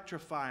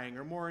electrifying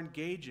or more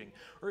engaging,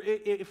 or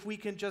if we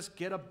can just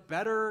get a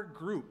better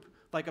group,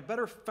 like a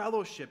better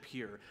fellowship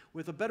here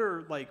with a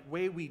better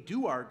way we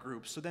do our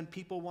groups so then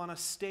people want to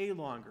stay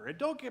longer. And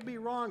don't get me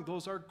wrong,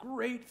 those are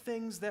great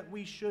things that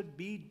we should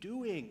be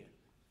doing.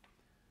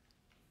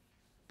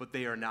 But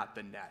they are not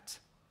the net.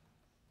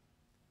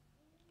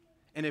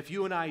 And if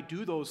you and I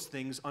do those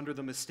things under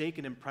the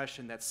mistaken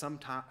impression that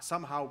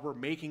somehow we're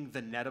making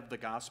the net of the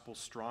gospel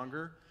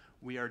stronger,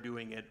 we are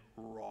doing it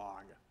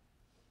wrong.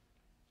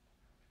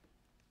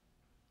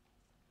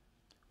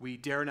 We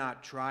dare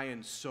not try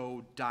and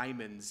sew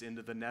diamonds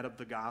into the net of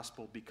the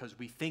gospel because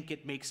we think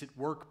it makes it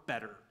work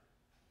better.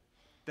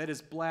 That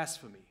is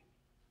blasphemy.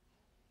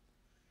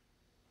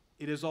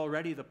 It is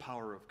already the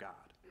power of God.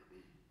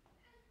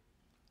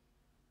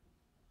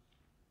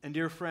 And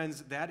dear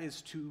friends, that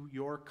is to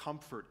your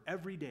comfort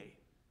every day.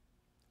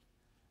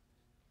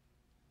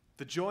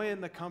 The joy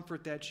and the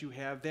comfort that you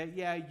have,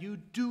 that, you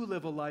do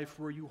live a life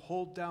where you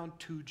hold down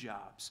 2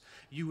 jobs.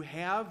 You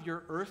have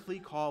your earthly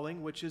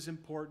calling, which is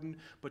important,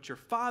 but your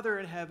Father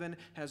in heaven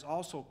has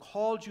also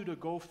called you to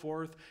go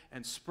forth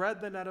and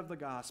spread the net of the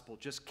gospel.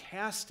 Just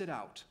cast it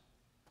out.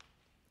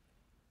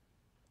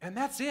 And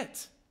that's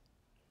it.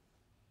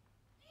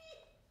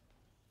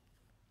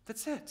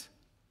 That's it.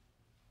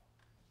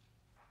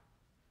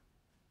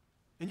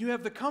 And you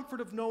have the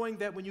comfort of knowing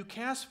that when you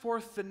cast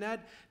forth the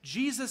net,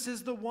 Jesus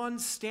is the one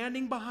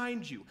standing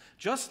behind you,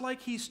 just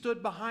like he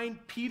stood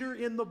behind Peter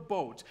in the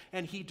boat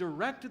and he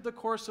directed the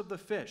course of the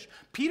fish.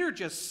 Peter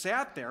just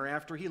sat there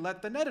after he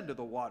let the net into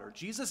the water.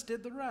 Jesus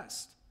did the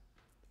rest.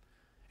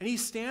 And he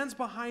stands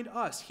behind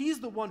us. He's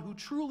the one who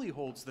truly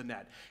holds the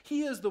net.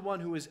 He is the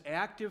one who is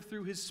active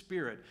through his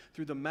Spirit,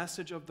 through the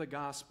message of the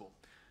gospel.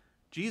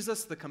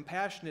 Jesus, the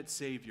compassionate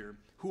Savior,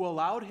 who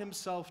allowed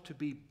himself to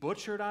be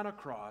butchered on a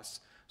cross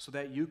so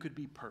that you could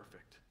be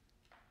perfect.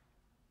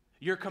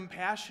 Your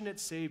compassionate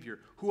Savior,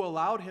 who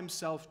allowed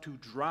himself to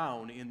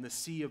drown in the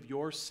sea of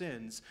your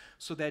sins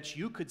so that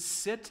you could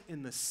sit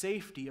in the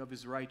safety of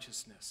his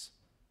righteousness.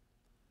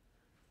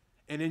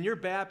 And in your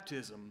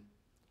baptism,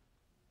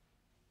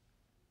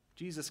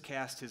 Jesus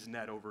cast his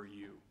net over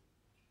you,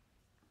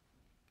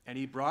 and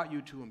he brought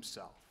you to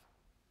himself.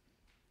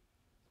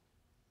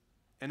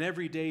 And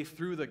every day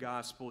through the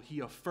gospel, he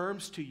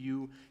affirms to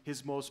you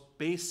his most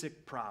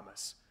basic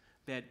promise,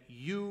 that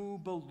you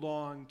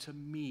belong to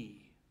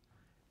me.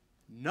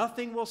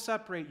 Nothing will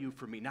separate you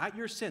from me, not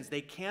your sins.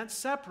 They can't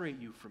separate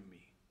you from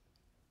me.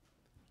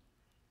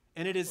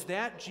 And it is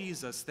that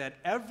Jesus that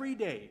every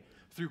day,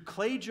 through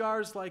clay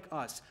jars like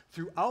us,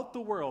 throughout the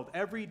world,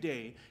 every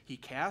day, he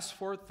casts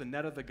forth the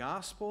net of the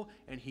gospel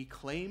and he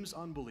claims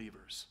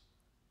unbelievers.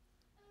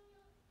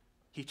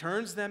 He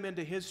turns them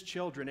into his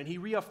children and he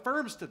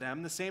reaffirms to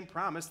them the same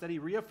promise that he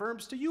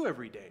reaffirms to you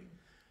every day.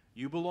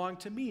 You belong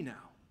to me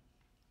now.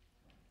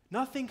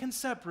 Nothing can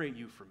separate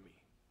you from me.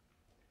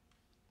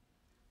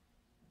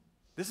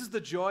 This is the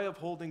joy of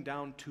holding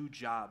down 2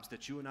 jobs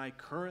that you and I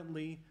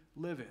currently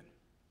live in.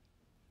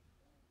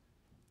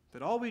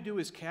 That all we do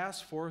is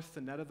cast forth the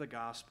net of the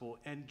gospel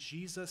and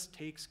Jesus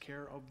takes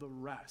care of the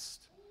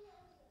rest.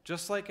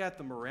 Just like at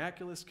the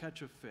miraculous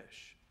catch of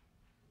fish.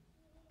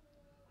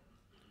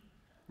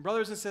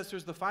 Brothers and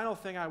sisters, the final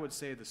thing I would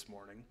say this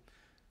morning,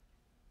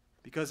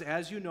 because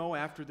as you know,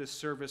 after this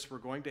service, we're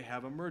going to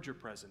have a merger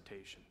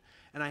presentation.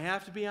 And I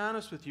have to be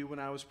honest with you, when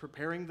I was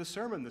preparing the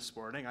sermon this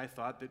morning, I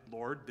thought that,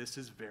 Lord, this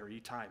is very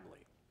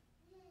timely.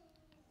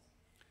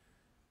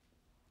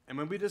 And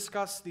when we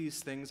discuss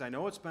these things, I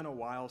know it's been a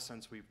while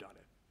since we've done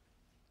it.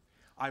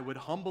 I would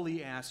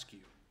humbly ask you,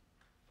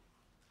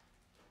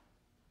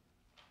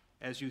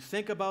 as you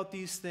think about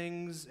these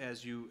things,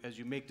 as you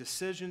make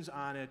decisions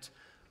on it,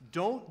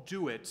 don't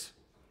do it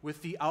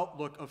with the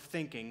outlook of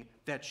thinking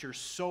that you're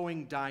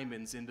sowing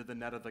diamonds into the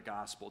net of the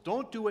gospel.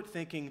 Don't do it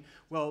thinking,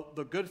 well,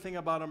 the good thing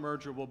about a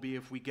merger will be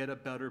if we get a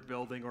better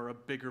building or a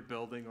bigger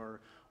building or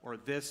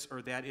this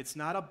or that. It's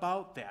not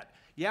about that.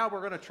 Yeah, we're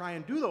going to try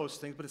and do those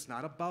things, but it's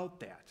not about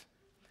that.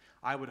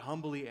 I would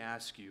humbly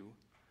ask you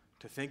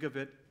to think of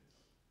it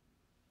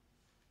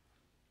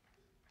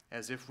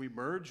as if we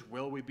merge,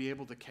 will we be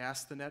able to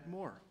cast the net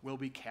more? Will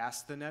we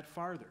cast the net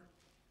farther?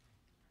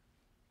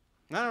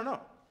 I don't know.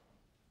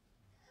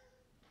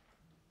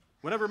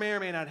 Whatever may or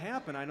may not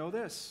happen, I know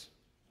this.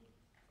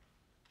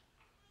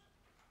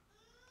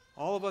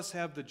 All of us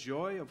have the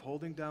joy of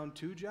holding down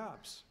 2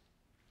 jobs.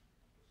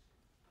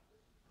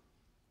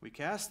 We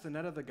cast the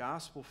net of the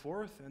gospel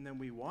forth, and then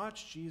we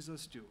watch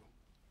Jesus do.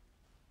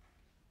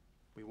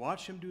 We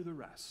watch him do the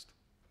rest.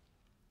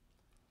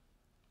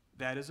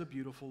 That is a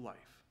beautiful life.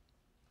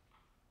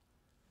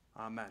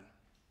 Amen.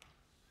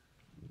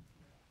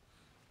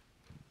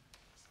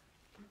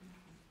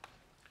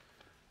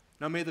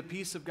 Now may the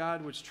peace of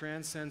God, which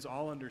transcends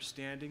all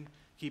understanding,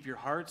 keep your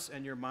hearts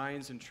and your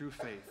minds in true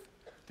faith,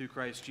 through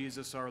Christ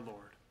Jesus our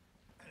Lord.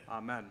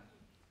 Amen.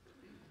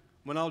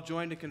 When I'll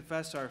join to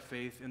confess our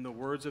faith in the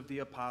words of the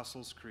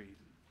Apostles' Creed.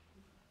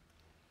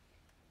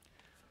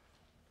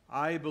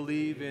 I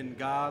believe in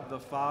God the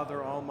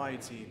Father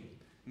Almighty,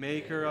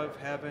 maker of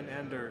heaven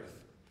and earth.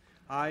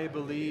 I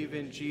believe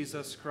in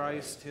Jesus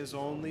Christ, his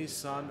only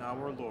Son,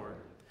 our Lord,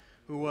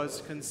 who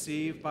was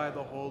conceived by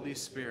the Holy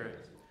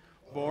Spirit,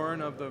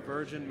 born of the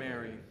Virgin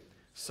Mary,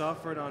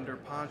 suffered under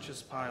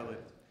Pontius Pilate,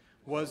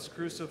 was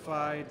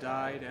crucified,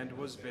 died, and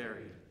was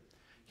buried.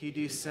 He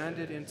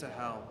descended into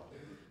hell.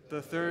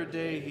 The 3rd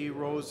day he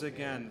rose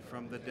again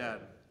from the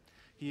dead.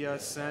 He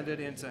ascended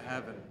into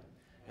heaven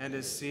and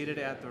is seated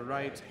at the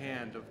right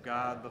hand of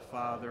God the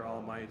Father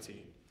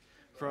Almighty.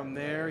 From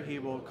there he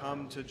will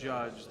come to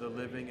judge the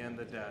living and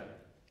the dead.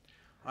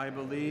 I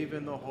believe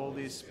in the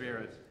Holy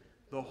Spirit,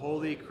 the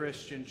holy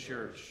Christian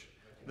church,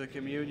 the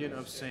communion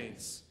of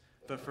saints,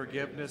 the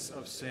forgiveness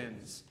of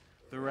sins,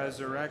 the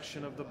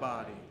resurrection of the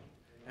body,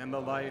 and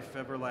the life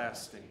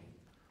everlasting.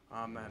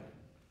 Amen.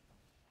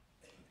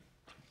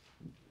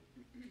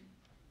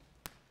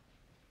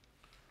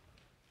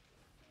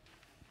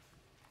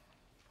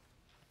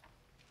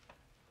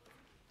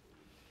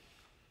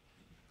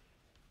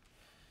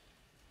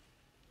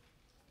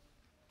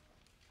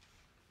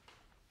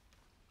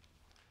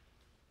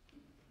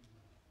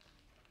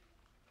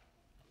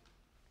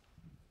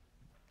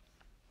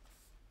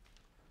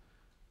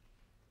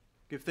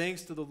 Give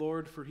thanks to the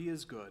Lord, for he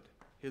is good.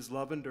 His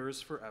love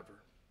endures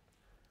forever.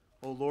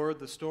 O Lord,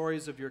 the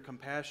stories of your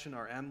compassion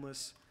are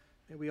endless.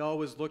 May we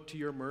always look to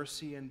your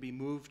mercy and be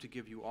moved to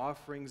give you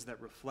offerings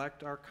that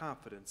reflect our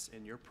confidence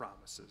in your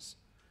promises.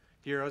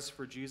 Hear us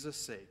for Jesus'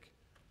 sake.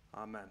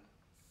 Amen.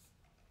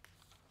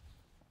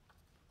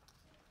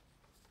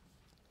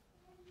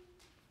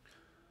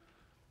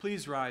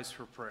 Please rise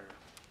for prayer.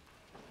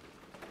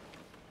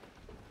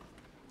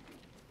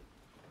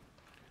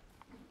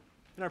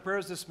 In our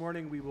prayers this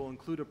morning, we will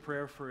include a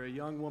prayer for a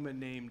young woman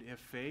named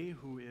Ife,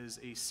 who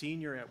is a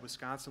senior at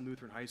Wisconsin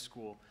Lutheran High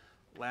School.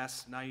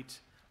 Last night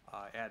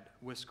at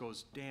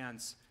Wisco's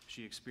dance,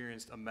 she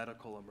experienced a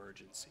medical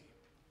emergency.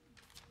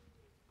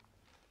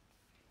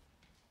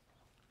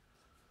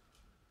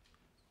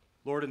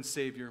 Lord and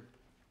Savior,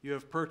 you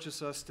have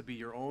purchased us to be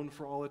your own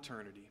for all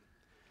eternity.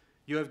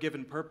 You have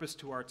given purpose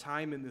to our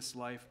time in this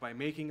life by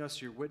making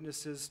us your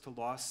witnesses to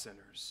lost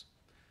sinners.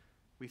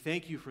 We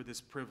thank you for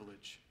this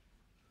privilege.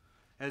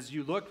 As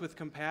you looked with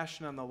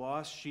compassion on the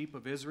lost sheep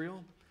of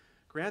Israel,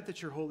 grant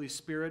that your Holy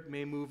Spirit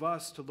may move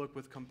us to look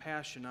with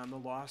compassion on the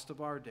lost of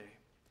our day.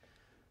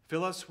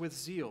 Fill us with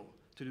zeal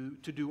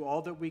to do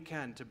all that we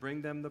can to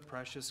bring them the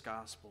precious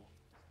gospel.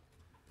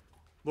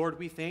 Lord,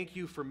 we thank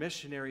you for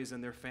missionaries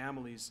and their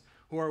families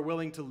who are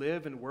willing to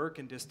live and work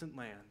in distant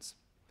lands.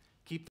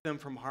 Keep them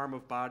from harm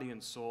of body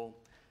and soul,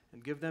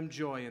 and give them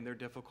joy in their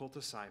difficult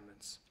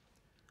assignments.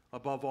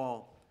 Above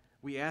all,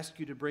 we ask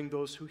you to bring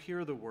those who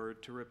hear the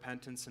word to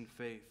repentance and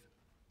faith.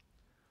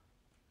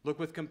 Look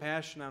with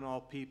compassion on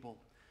all people,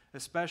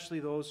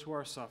 especially those who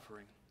are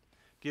suffering.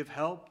 Give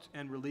help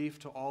and relief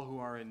to all who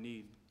are in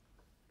need.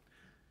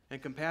 And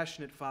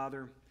compassionate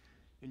Father,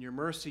 in your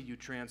mercy you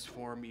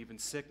transform even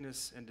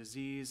sickness and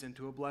disease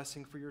into a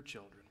blessing for your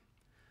children.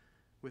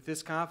 With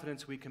this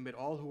confidence, we commit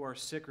all who are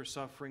sick or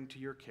suffering to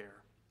your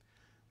care.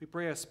 We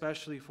pray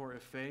especially for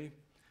Ife.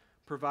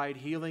 Provide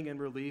healing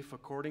and relief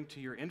according to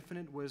your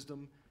infinite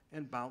wisdom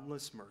and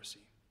boundless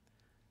mercy.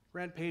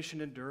 Grant patient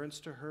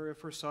endurance to her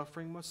if her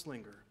suffering must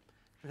linger,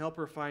 and help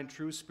her find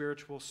true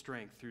spiritual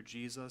strength through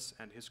Jesus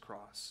and his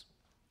cross.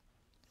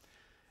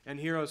 And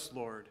hear us,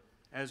 Lord,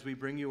 as we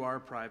bring you our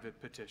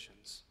private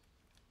petitions.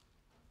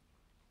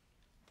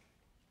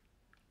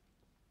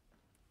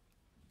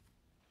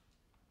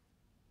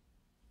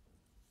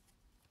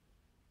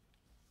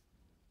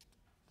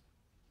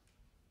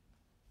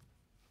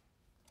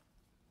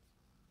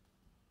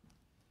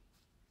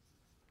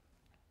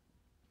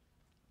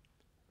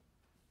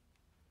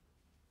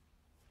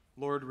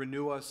 Lord,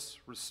 renew us,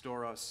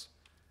 restore us,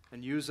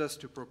 and use us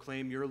to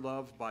proclaim your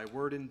love by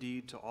word and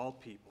deed to all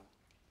people.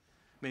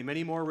 May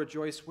many more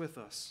rejoice with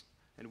us,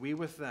 and we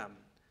with them,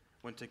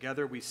 when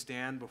together we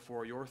stand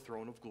before your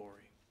throne of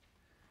glory.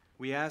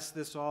 We ask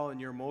this all in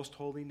your most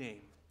holy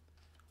name.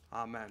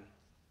 Amen.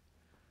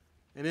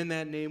 And in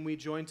that name we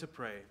join to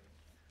pray.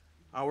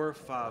 Our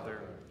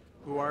Father,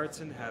 who art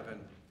in heaven,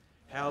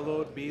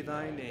 hallowed be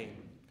thy name.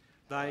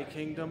 Thy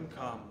kingdom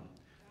come,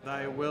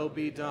 thy will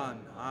be done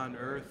on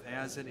earth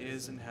as it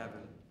is in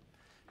heaven.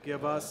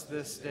 Give us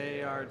this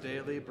day our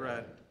daily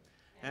bread,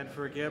 and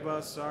forgive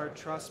us our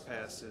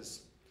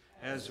trespasses,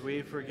 as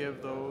we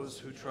forgive those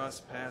who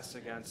trespass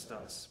against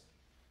us.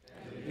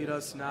 Lead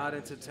us not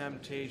into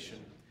temptation,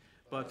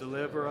 but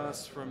deliver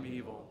us from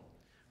evil.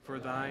 For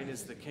thine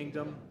is the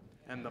kingdom,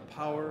 and the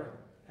power,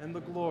 and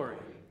the glory,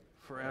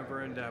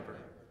 forever and ever.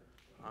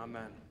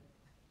 Amen.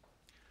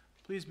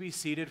 Please be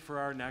seated for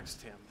our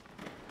next hymn.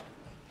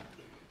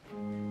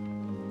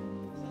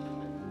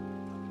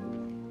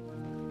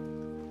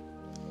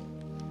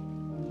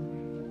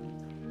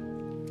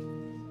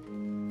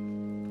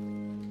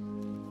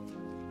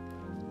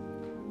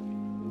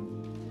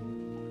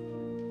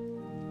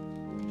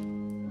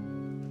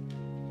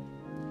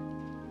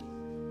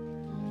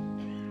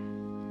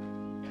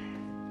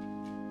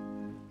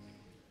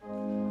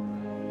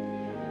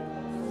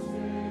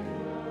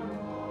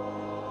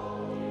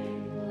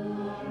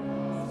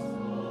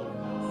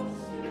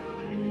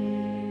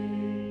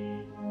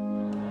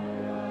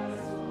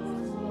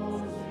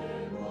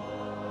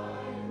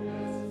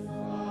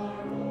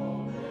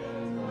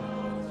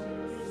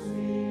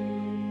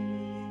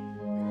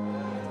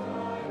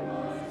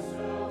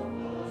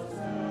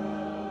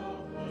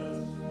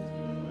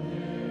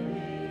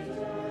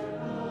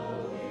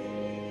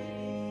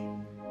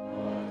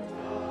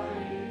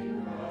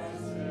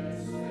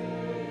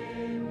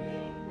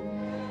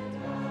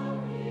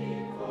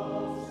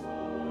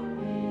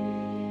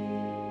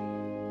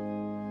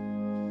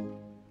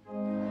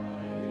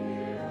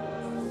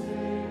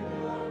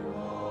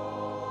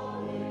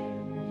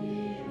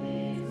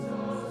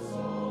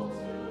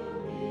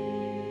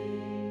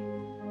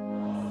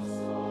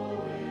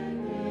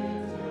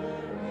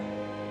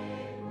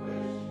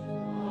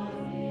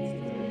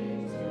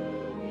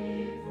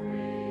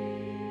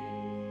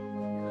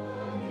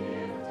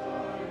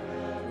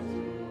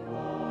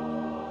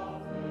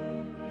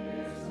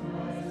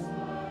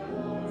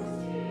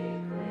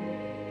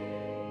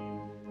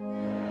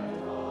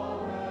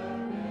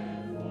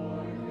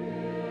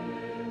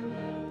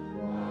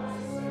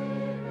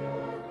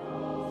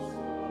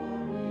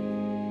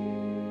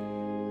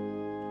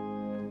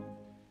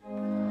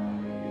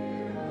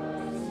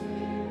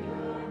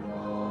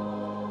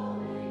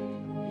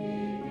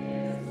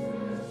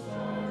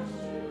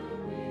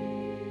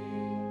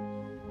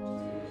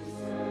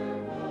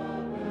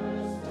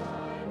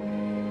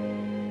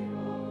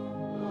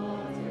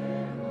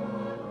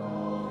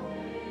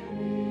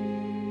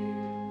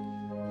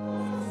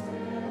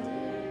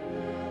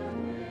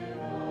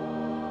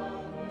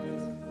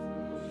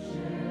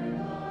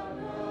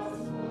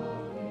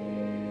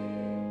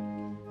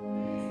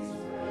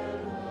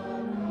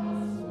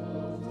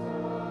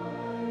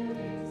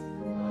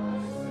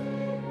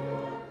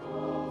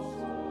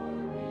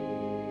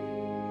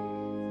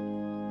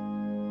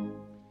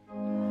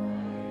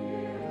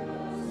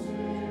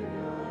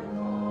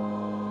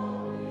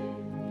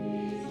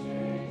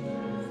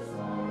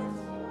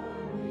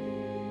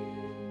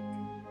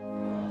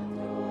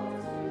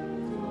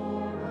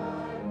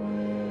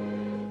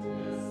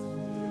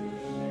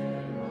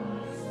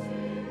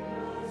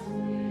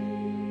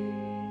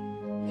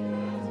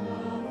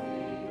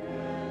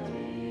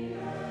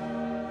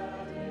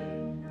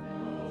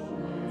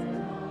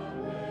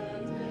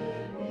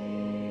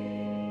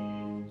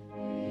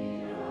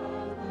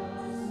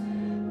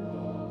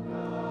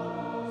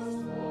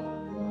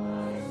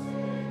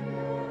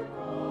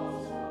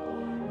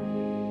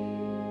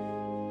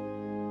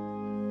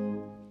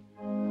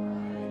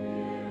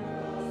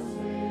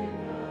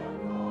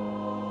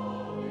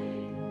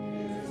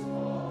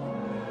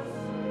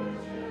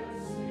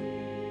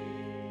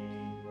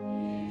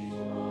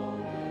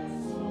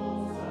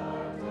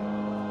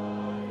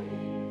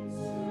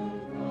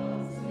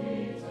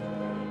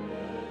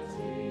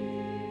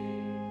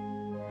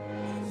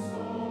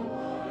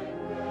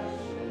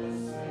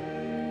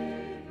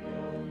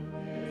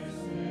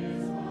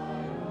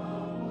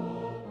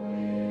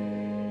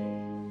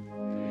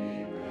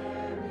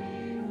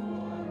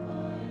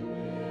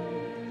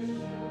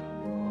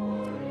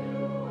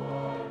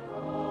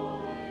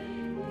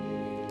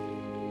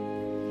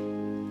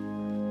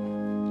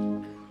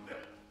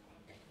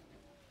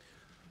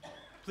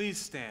 Please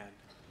stand.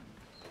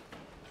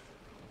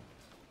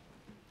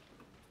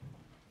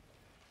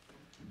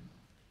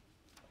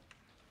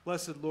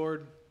 Blessed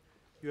Lord,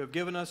 you have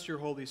given us your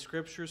holy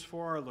scriptures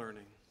for our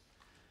learning.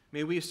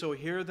 May we so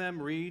hear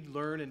them, read,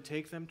 learn, and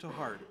take them to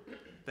heart,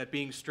 that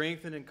being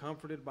strengthened and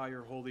comforted by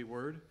your holy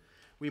word,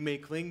 we may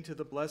cling to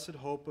the blessed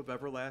hope of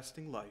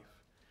everlasting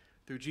life.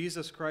 Through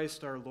Jesus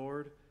Christ our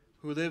Lord,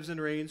 who lives and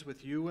reigns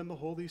with you and the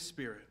Holy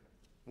Spirit,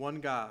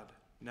 one God,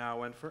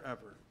 now and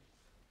forever.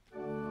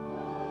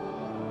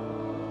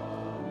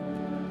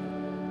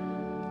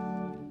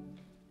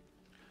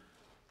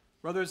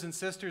 Brothers and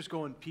sisters,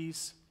 go in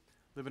peace,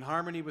 live in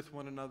harmony with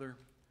one another,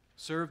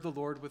 serve the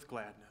Lord with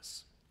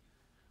gladness.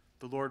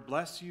 The Lord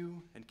bless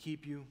you and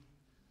keep you.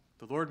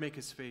 The Lord make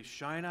his face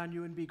shine on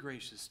you and be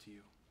gracious to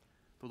you.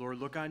 The Lord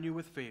look on you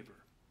with favor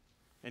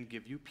and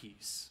give you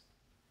peace.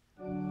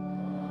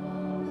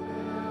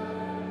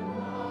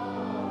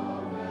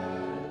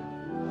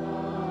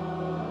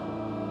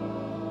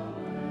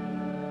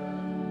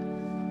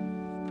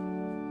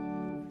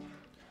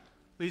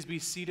 Please be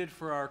seated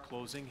for our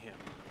closing hymn.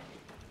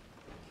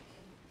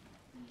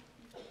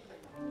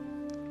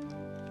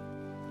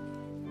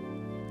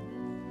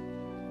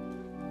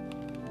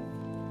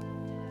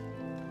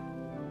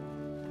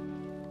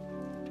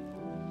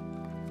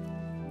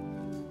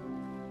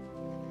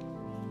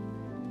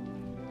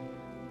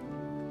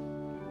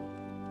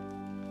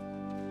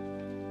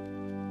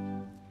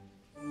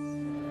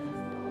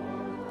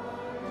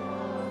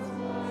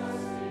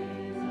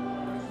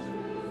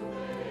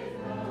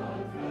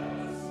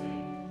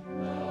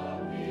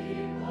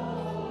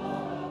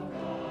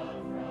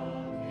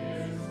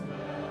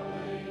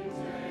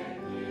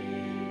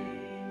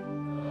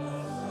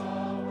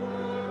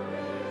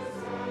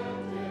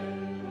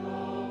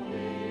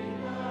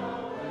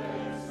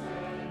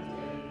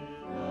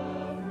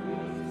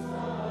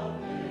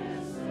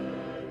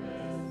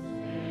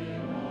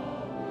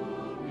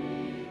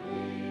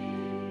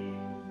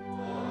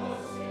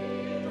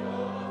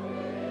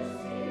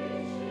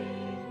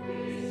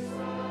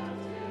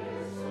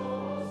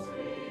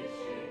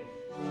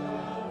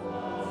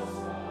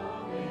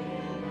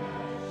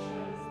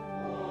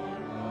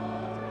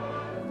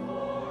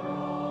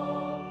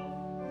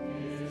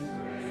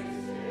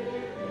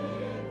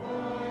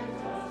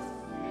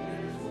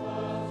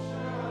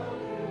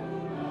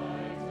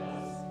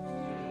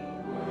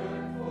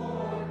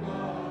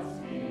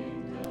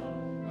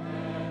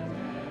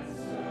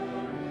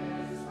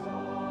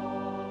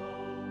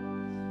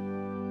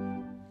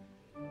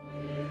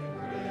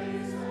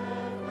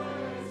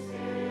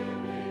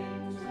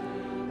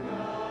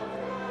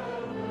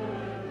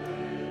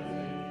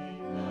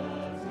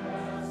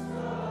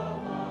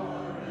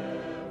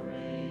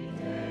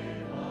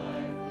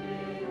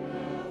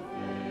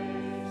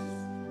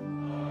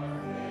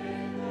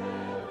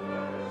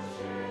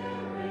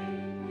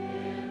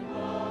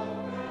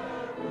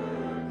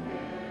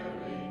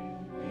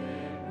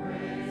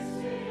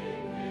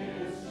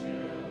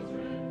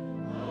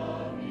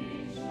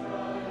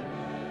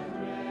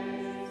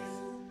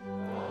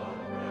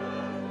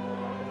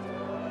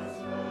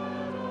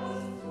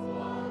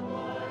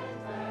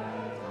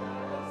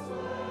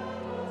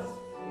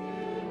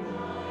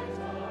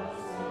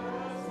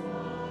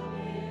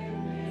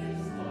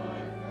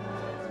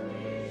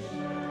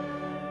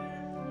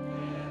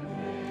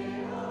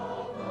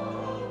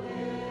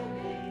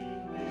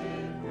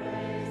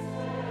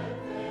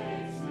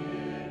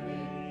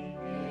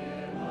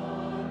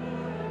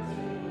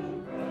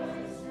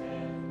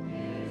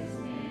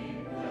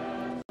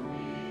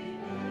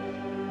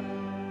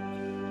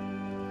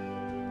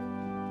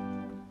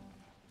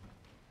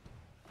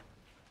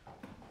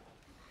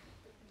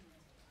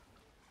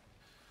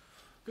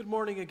 Good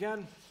morning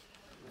again.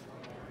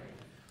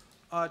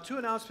 Two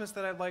announcements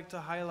that I'd like to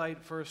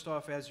highlight. First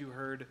off, as you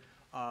heard,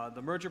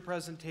 the merger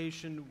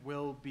presentation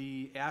will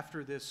be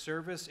after this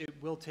service. It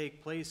will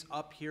take place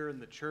up here in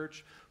the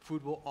church.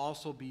 Food will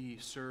also be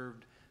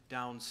served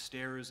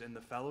downstairs in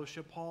the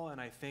fellowship hall,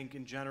 and I think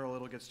in general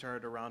it'll get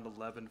started around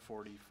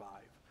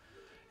 11:45.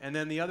 And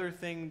then the other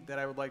thing that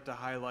I would like to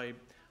highlight,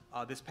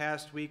 this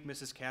past week,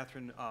 Mrs.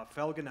 Catherine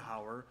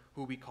Felgenhauer,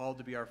 who we called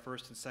to be our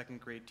first and second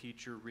grade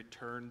teacher,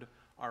 returned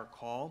our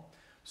call.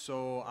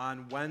 So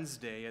on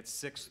Wednesday at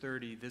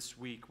 6:30 this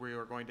week, we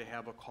are going to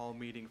have a call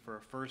meeting for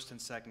a first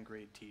and second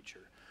grade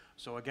teacher.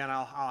 So again,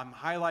 I'm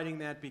highlighting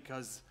that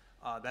because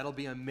that'll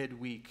be a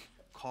midweek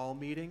call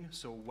meeting.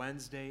 So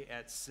Wednesday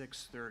at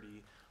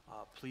 6:30,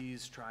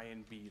 please try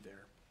and be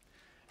there.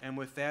 And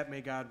with that,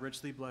 may God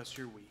richly bless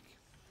your week.